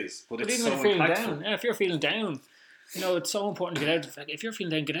ideas, but it's even so feeling impactful. down. Yeah, if you're feeling down, you know, it's so important to get out. If you're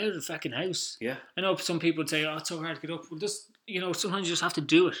feeling down, get out of the fucking house. Yeah. I know some people would say, "Oh, it's so hard to get up." Well, just, you know, sometimes you just have to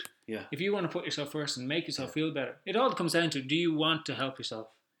do it. Yeah. If you want to put yourself first and make yourself feel better, it all comes down to: do you want to help yourself?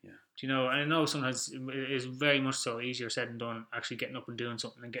 Yeah. Do you know? I know sometimes it is very much so easier said than done. Actually, getting up and doing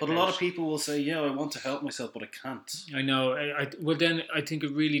something and getting. But a lot of people will say, "Yeah, I want to help myself, but I can't." I know. Well, then I think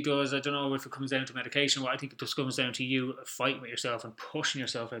it really does. I don't know if it comes down to medication. Well, I think it just comes down to you fighting with yourself and pushing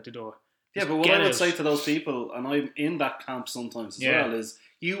yourself out the door. Yeah, but what I would say to those people, and I'm in that camp sometimes as well, is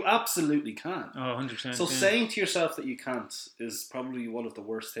you absolutely can. Oh, 100%. So saying to yourself that you can't is probably one of the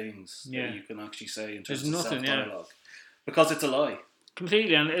worst things that you can actually say in terms of self-dialogue. Because it's a lie.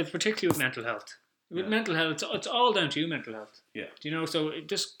 Completely, and particularly with mental health. With mental health, it's all down to you, mental health. Yeah. Do you know, so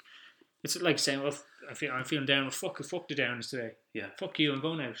it's like saying, well, I'm feeling down, well, fuck the downs today. Yeah. Fuck you, I'm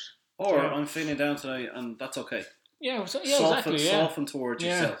going out. Or I'm feeling down today, and that's okay. Yeah, exactly. Soften towards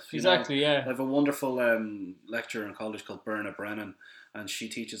yourself. Exactly. I have a wonderful lecturer in college called Berna Brennan, and she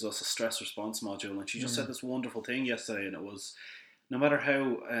teaches us a stress response module. And she just said this wonderful thing yesterday, and it was, no matter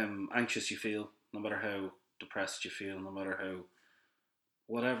how anxious you feel, no matter how depressed you feel, no matter how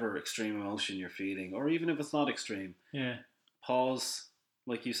whatever extreme emotion you're feeling, or even if it's not extreme, pause.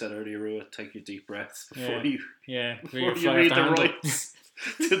 Like you said earlier, Rua, take your deep breaths before you read the rights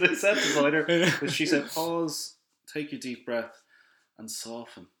to the set designer. But she said, pause. Take your deep breath and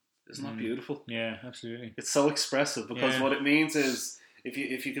soften. Isn't that beautiful? Yeah, absolutely. It's so expressive because what it means is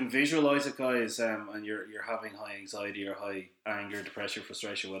if you can visualize it, guys, and you're having high anxiety or high anger, depression,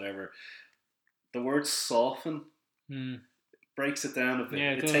 frustration, whatever, the word soften breaks it down a bit.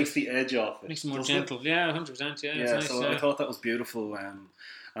 Yeah, it takes the edge off it. Makes it more gentle. It? Yeah, 100%. Yeah, yeah. Nice, so I thought that was beautiful, and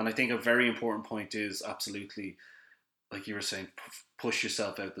I think a very important point is absolutely, like you were saying, push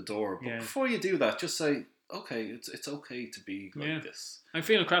yourself out the door. But before you do that, just say, okay, it's okay to be like this. I'm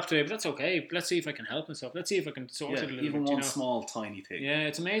feeling crap today, but that's okay. Let's see if I can help myself. Let's see if I can sort it a little bit. Even one small, tiny thing. Yeah,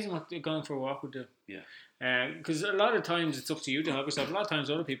 it's amazing what going for a walk would do. Yeah. Because a lot of times it's up to you to help yourself. A lot of times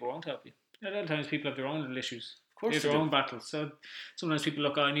other people won't help you. A lot of times people have their own little issues. Of course they have their own battles. So sometimes people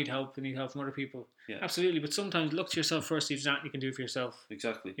look, I need help from other people. Yeah. Absolutely. But sometimes look to yourself first, see if there's anything you can do for yourself.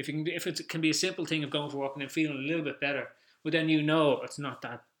 Exactly. If it can be a simple thing of going for a walk and then feeling a little bit better, well then you know it's not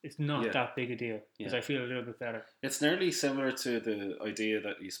that big a deal because I feel a little bit better. It's nearly similar to the idea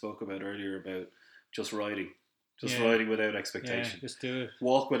that you spoke about earlier about just riding. Just riding without expectation. Yeah, just do it.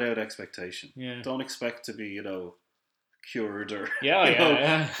 Walk without expectation. Yeah. Don't expect to be, cured or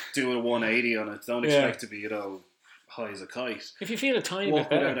do a 180 on it. Don't expect to be, high as a kite. If you feel a tiny Walk bit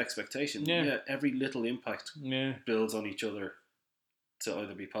better. without expectation. Yeah. Every little impact builds on each other to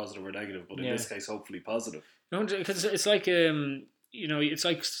either be positive or negative, but in this case, hopefully positive. Because it's like it's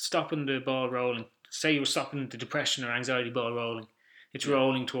like stopping the ball rolling. Say you were stopping the depression or anxiety ball rolling. It's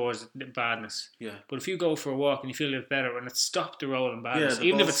rolling towards the badness. Yeah. But if you go for a walk and you feel a bit better, and it stopped the rolling badness, the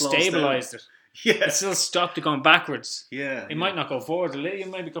even if ball it slows stabilised down. it, it still stopped it going backwards. Yeah. It might not go forward a little, you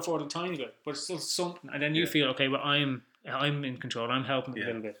maybe go forward a tiny bit, but it's still something. And then you feel, okay, well, I'm in control. I'm helping a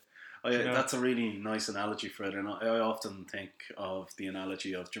little bit. That's a really nice analogy for it, and I often think of the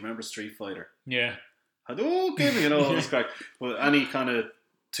analogy of, do you remember Street Fighter? Yeah. Hadouken, all this crack. Well, any kind of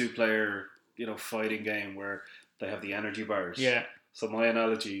 2-player, fighting game where they have the energy bars. Yeah. So my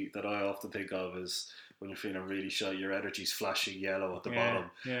analogy that I often think of is when you're feeling really shy, your energy's flashing yellow at the bottom,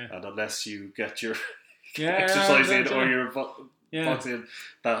 and unless you get your exercise in or your boxing,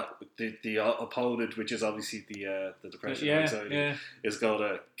 that the opponent, which is obviously the depression or anxiety, is going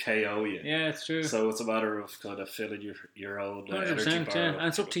to KO you. Yeah, it's true. So it's a matter of kind of filling your own energy bar. Yeah. And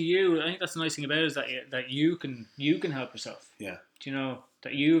it's up to you. I think that's the nice thing about it, is that you can help yourself. Yeah. Do you know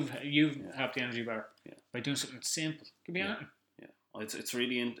that you've helped the energy bar by doing something simple? It could be anything. Yeah. It's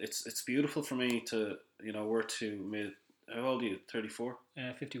really it's beautiful for me to we're to mid. How old are you? 34?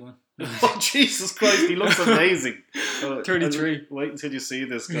 51. Oh, Jesus Christ, he looks amazing. 33. Wait until you see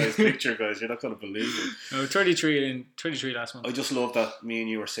this guy's picture, guys. You're not going to believe it. No, 33 last month. I just love that me and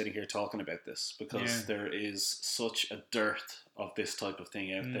you are sitting here talking about this, because there is such a dearth of this type of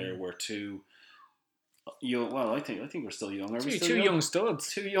thing out there where two young, well, I think we're still young. Are we still young? Young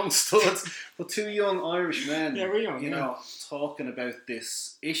studs. 2 young studs. But 2 young Irish men, we're young, talking about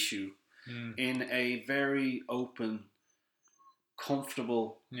this issue in a very open,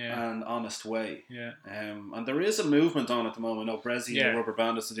 comfortable and honest way. Yeah. And there is a movement on at the moment. I know Brezzy and the Rubber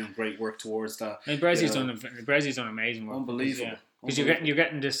Bandits are doing great work towards that. And Brezzy's done amazing work. Unbelievable. Because you're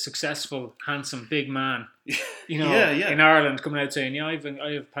getting this successful, handsome, big man, in Ireland coming out saying, I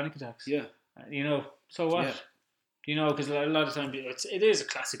have panic attacks. Yeah. So what? Yeah. Because a lot of times it is a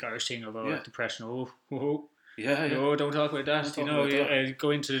classic Irish thing of depression. Yeah. No, don't talk about that. Go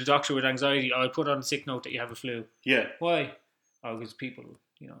into the doctor with anxiety. I'll put on a sick note that you have a flu. Yeah. Why? Oh, because people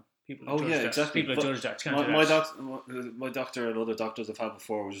judge that. Exactly. People judge that. My doctor and other doctors I've had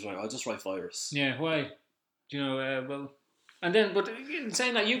before was just like, I'll just write virus. Yeah, why? And then, but in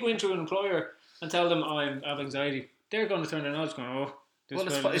saying that, you go into an employer and tell them I have anxiety, they're going to turn their nose going,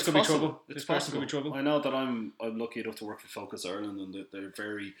 this could be trouble. This person could be trouble. I know that I'm lucky enough to work for Focus Ireland, and that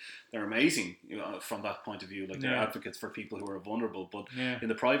they're amazing from that point of view. Like they're advocates for people who are vulnerable. But in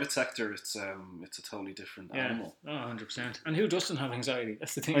the private sector, it's a totally different animal. 100%. And who doesn't have anxiety?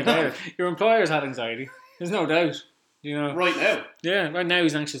 That's the thing about it. Your employer's had anxiety. There's no doubt. Right now. Yeah, right now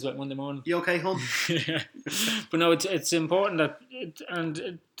he's anxious about Monday morning. You okay, hon? But no, it's important that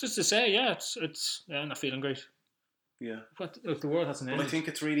just to say, it's I'm not feeling great. Yeah. But if the world hasn't ended. But I think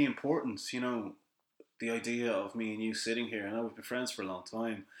it's really important, the idea of me and you sitting here. I know we've been friends for a long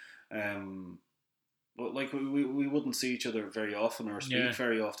time, but like we wouldn't see each other very often or speak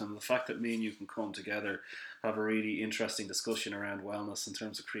very often. The fact that me and you can come together, have a really interesting discussion around wellness in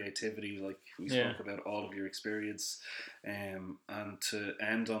terms of creativity, like we spoke about all of your experience, and to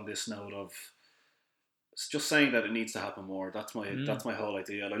end on this note of just saying that it needs to happen more. That's my whole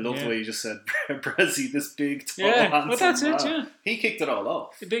idea. And I love the way you just said Brezzy, this big, tall, handsome that's man. it. Yeah, he kicked it all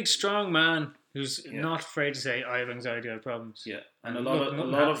off. A big, strong man who's not afraid to say, "I have anxiety, I have problems." Yeah, and a lot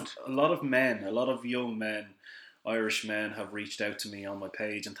of men, a lot of young men, Irish men, have reached out to me on my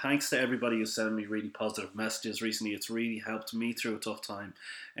page, and thanks to everybody who's sending me really positive messages recently. It's really helped me through a tough time.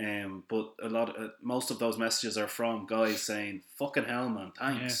 But most of those messages are from guys saying, "Fucking hell, man,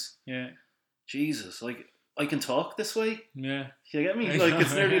 thanks." Yeah. Jesus, like I can talk this way. Yeah. You get me? Like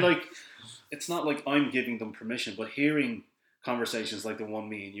it's nearly like it's not like I'm giving them permission, but hearing conversations like the one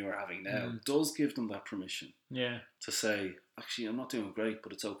me and you are having now does give them that permission. Yeah. To say, actually, I'm not doing great,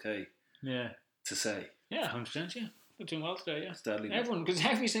 but it's okay. Yeah. To say. Yeah, 100%. Yeah, we're doing well today. Yeah. Steadily. Everyone, because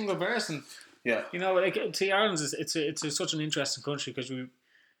every single person. Yeah. See, Ireland it's such an interesting country because we,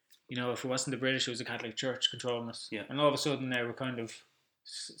 if it wasn't the British, it was the Catholic Church controlling us. Yeah. And all of a sudden now we're kind of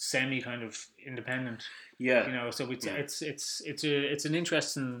semi kind of independent. Yeah. So it's an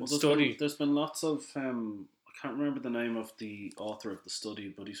interesting study. There's been lots of I can't remember the name of the author of the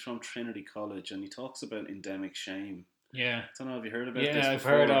study, but he's from Trinity College and he talks about endemic shame. Yeah. I don't know, have you heard about this? Yeah, I've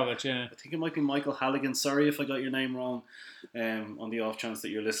heard of it, yeah. I think it might be Michael Halligan. Sorry if I got your name wrong. On the off chance that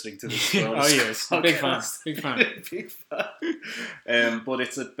you're listening to this. Oh yes, big fan. Big fan. But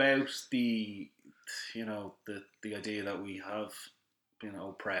it's about the idea that we have been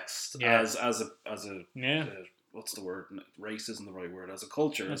oppressed as a what's the word? Race isn't the right word. As a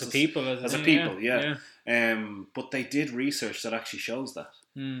culture, as a people, yeah. But they did research that actually shows that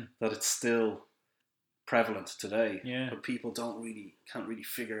it's still prevalent today. Yeah. But people can't really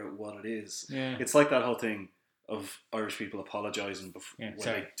figure out what it is. Yeah. It's like that whole thing of Irish people apologising when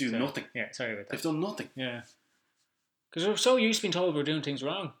they do nothing. Yeah, sorry about that. They've done nothing. Yeah. Because we're so used to being told we're doing things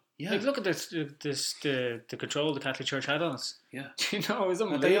wrong. Yeah. Like, look at the control the Catholic Church had on us. Yeah. You know, it's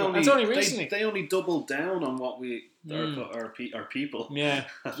unbelievable. It's only recently. They only doubled down on what our people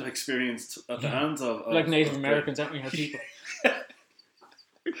have experienced at the hands of like Native Americans, aren't we? Our people.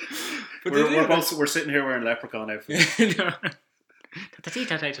 We're sitting here wearing leprechaun outfits.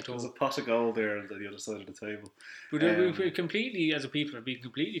 There's a pot of gold there on the other side of the table. But we completely, as a people, are being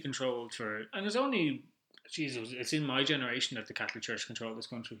completely controlled and it's only, Jesus, it's in my generation that the Catholic Church controlled this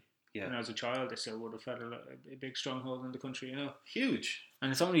country. Yeah. And as a child, I still would have had a big stronghold in the country, you know. Huge.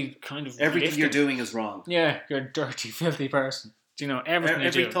 And it's only kind of everything you're doing is wrong. Yeah, you're a dirty, filthy person. Do you know everything?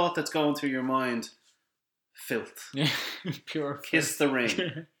 Every thought that's going through your mind, filth. Yeah, pure. Kiss the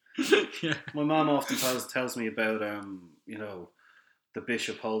ring. Yeah. My mum often tells me about the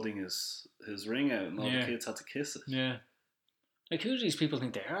bishop holding his ring out and all the kids had to kiss it. Yeah. Like, who do these people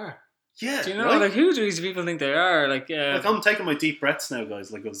think they are? Yeah. Do you know, like, who do these people think they are? Like I'm taking my deep breaths now, guys,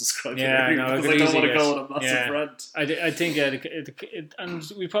 like I was describing. Yeah, I know. Because I don't want to go on a massive rant. I think,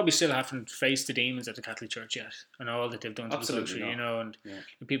 and we probably still haven't faced the demons of the Catholic Church yet and all that they've done to the country, you know, and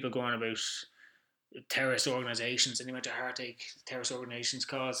people go on about terrorist organisations and the amount of heartache terrorist organisations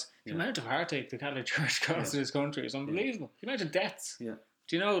cause. The amount of heartache the Catholic Church caused to this country is unbelievable. The amount of deaths. Yeah.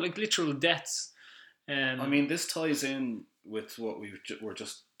 Do you know, like, literal deaths? I mean, this ties in with what we were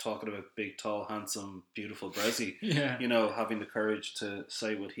just talking about, big, tall, handsome, beautiful Brezzy. Yeah. You know, having the courage to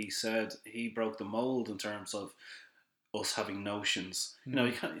say what he said. He broke the mould in terms of us having notions. You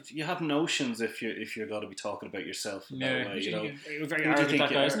know, you have notions if you're got to be talking about yourself in that way. You know, he was very arrogant,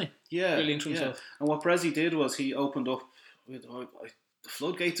 that guy, isn't he? Yeah, really into himself. And what Brezzy did was he opened up. The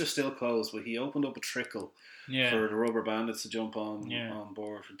floodgates are still closed, but he opened up a trickle for the Rubber Bandits to jump on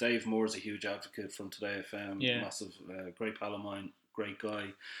board. Dave Moore's a huge advocate from Today FM, massive, great pal of mine, great guy,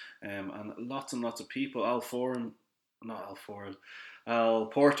 and lots and lots of people. Al Porter. Al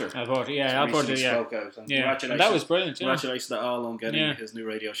Porter, spoke out. And and that was brilliant. Congratulations to Al on getting his new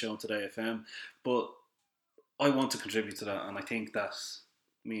radio show on Today FM. But I want to contribute to that, and I think that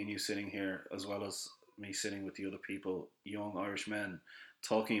me and you sitting here, as well as me sitting with the other people, young Irish men,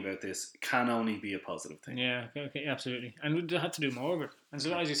 talking about this, can only be a positive thing. Yeah, okay, absolutely. And we had to do more of it. And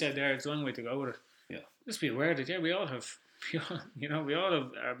so, as you said there, it's one way to go with it. Yeah. Just be aware that, we all have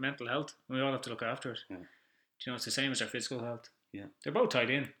our mental health. And we all have to look after it. Yeah. Do you know, it's the same as our physical health. Yeah. They're both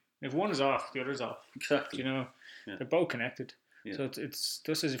tied in. If one is off, the other's off. Exactly. Do you know? Yeah. They're both connected. Yeah. So it's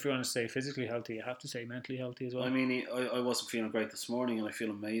just as if you want to stay physically healthy, you have to stay mentally healthy as well. I mean, I wasn't feeling great this morning, and I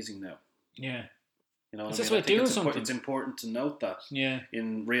feel amazing now. Yeah. You know, it's just about doing something. It's important to note that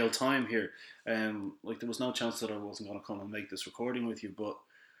in real time here. Like, there was no chance that I wasn't going to come and make this recording with you, but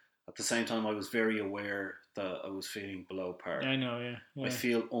at the same time, I was very aware that I was feeling below par. I know, yeah. I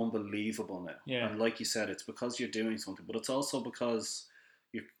feel unbelievable now. Yeah. And like you said, it's because you're doing something, but it's also because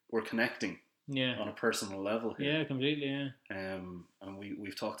we're connecting on a personal level here. Yeah, completely, yeah. And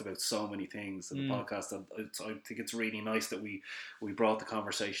we've talked about so many things in the podcast, and I think it's really nice that we brought the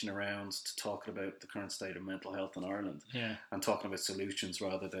conversation around to talking about the current state of mental health in Ireland, and talking about solutions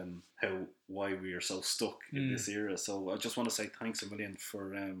rather than why we are so stuck in this era. So I just want to say thanks a million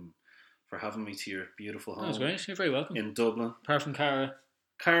for having me to your beautiful home. That was great. You're very welcome. In Dublin. Apart from Cara.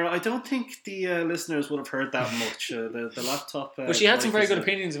 Cara, I don't think the listeners would have heard that much. The laptop... but she had some very good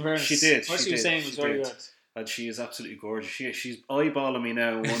opinions in fairness. She did. What she was saying was very good. And she is absolutely gorgeous. She's eyeballing me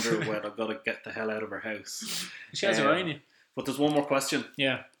now, wondering when I've got to get the hell out of her house. She has her eye on you. But there's one more question.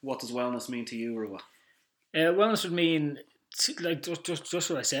 Yeah. What does wellness mean to you, Rua? Wellness would mean, like just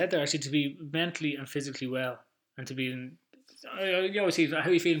what I said there, actually, to be mentally and physically well. And to be in... You always see, how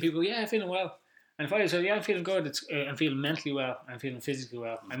are you feeling? People, I'm feeling well. And if I say, I'm feeling good, I'm feeling mentally well, I'm feeling physically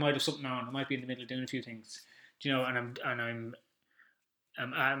well. I might have something on, I might be in the middle of doing a few things, do you know, and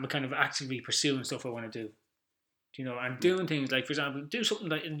I'm kind of actively pursuing stuff I want to do, do you know, and doing things like, for example, do something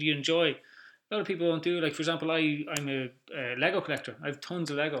that you enjoy. A lot of people don't do, like, for example, I'm a Lego collector. I have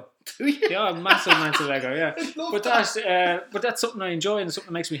tons of Lego. Yeah, massive amounts of Lego, yeah. But that's something I enjoy and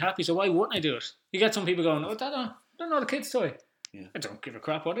something that makes me happy, so why wouldn't I do it? You get some people going, that's not a kid's toy. Yeah. I don't give a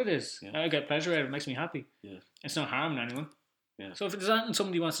crap what it is. Yeah. I get pleasure out of it. It makes me happy. Yeah. It's not harming anyone. Yeah. So if there's anything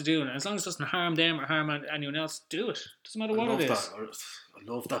somebody wants to do, and as long as it doesn't harm them or harm anyone else, do it. Doesn't matter what it is. I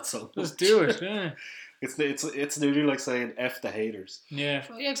love that so much. Just do it, yeah. It's literally like saying F the haters. Yeah,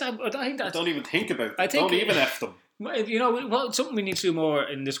 exactly. I think that's. Don't even think about them. I think, don't even F them. You know, well, something we need to do more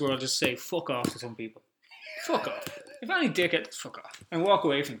in this world is say fuck off to some people. Fuck off. If any dickhead, fuck off and walk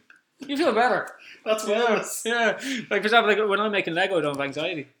away from them. You feel better. That's wellness. Yeah. Like for example, like when I'm making Lego, I don't have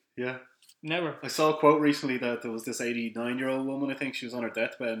anxiety. Yeah. Never. I saw a quote recently that there was this 89-year-old woman. I think she was on her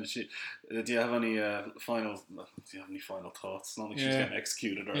deathbed, and she. Do you have any final thoughts? Not like she was getting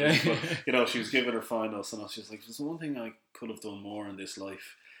executed or anything, but she was giving her finals, and she was like, "There's one thing I could have done more in this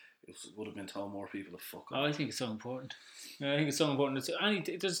life. It would have been told more people to fuck off." Oh, I think it's so important. I think it's so important.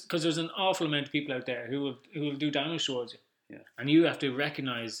 Because there's an awful amount of people out there who will do damage towards you. Yeah. And you have to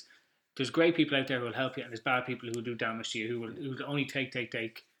recognise there's great people out there who will help you, and there's bad people who will do damage to you, who will only take.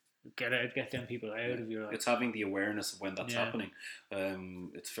 Get them people out of your life. It's having the awareness of when that's happening.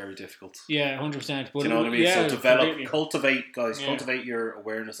 It's very difficult. Yeah, 100%. Do you know what I mean? Yeah, so cultivate your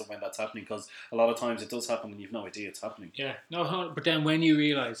awareness of when that's happening, because a lot of times it does happen and you've no idea it's happening. Yeah, no, but then when you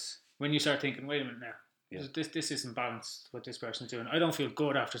realise, when you start thinking, wait a minute now, this isn't balanced what this person's doing. I don't feel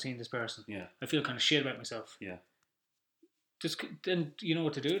good after seeing this person. Yeah, I feel kind of shit about myself. Yeah. Just then you know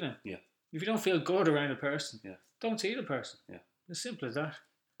what to do then. Yeah. If you don't feel good around a person, don't see the person. Yeah. As simple as that.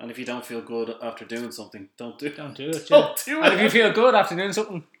 And if you don't feel good after doing something, don't do it. Don't do it. Don't do it. And if you feel good after doing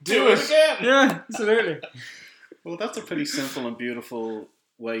something, do it again. Yeah, absolutely. Well, that's a pretty simple and beautiful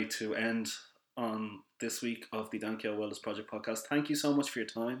way to end on this week of the Dan Keogh Wellness Project podcast. Thank you so much for your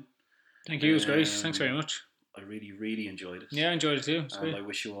time. Thank you. It was great. Thanks very much. I really, really enjoyed it. Yeah, I enjoyed it too. And I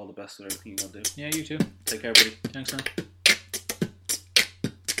wish you all the best with everything you're going to do. Yeah, you too. Take care, buddy. Thanks, man.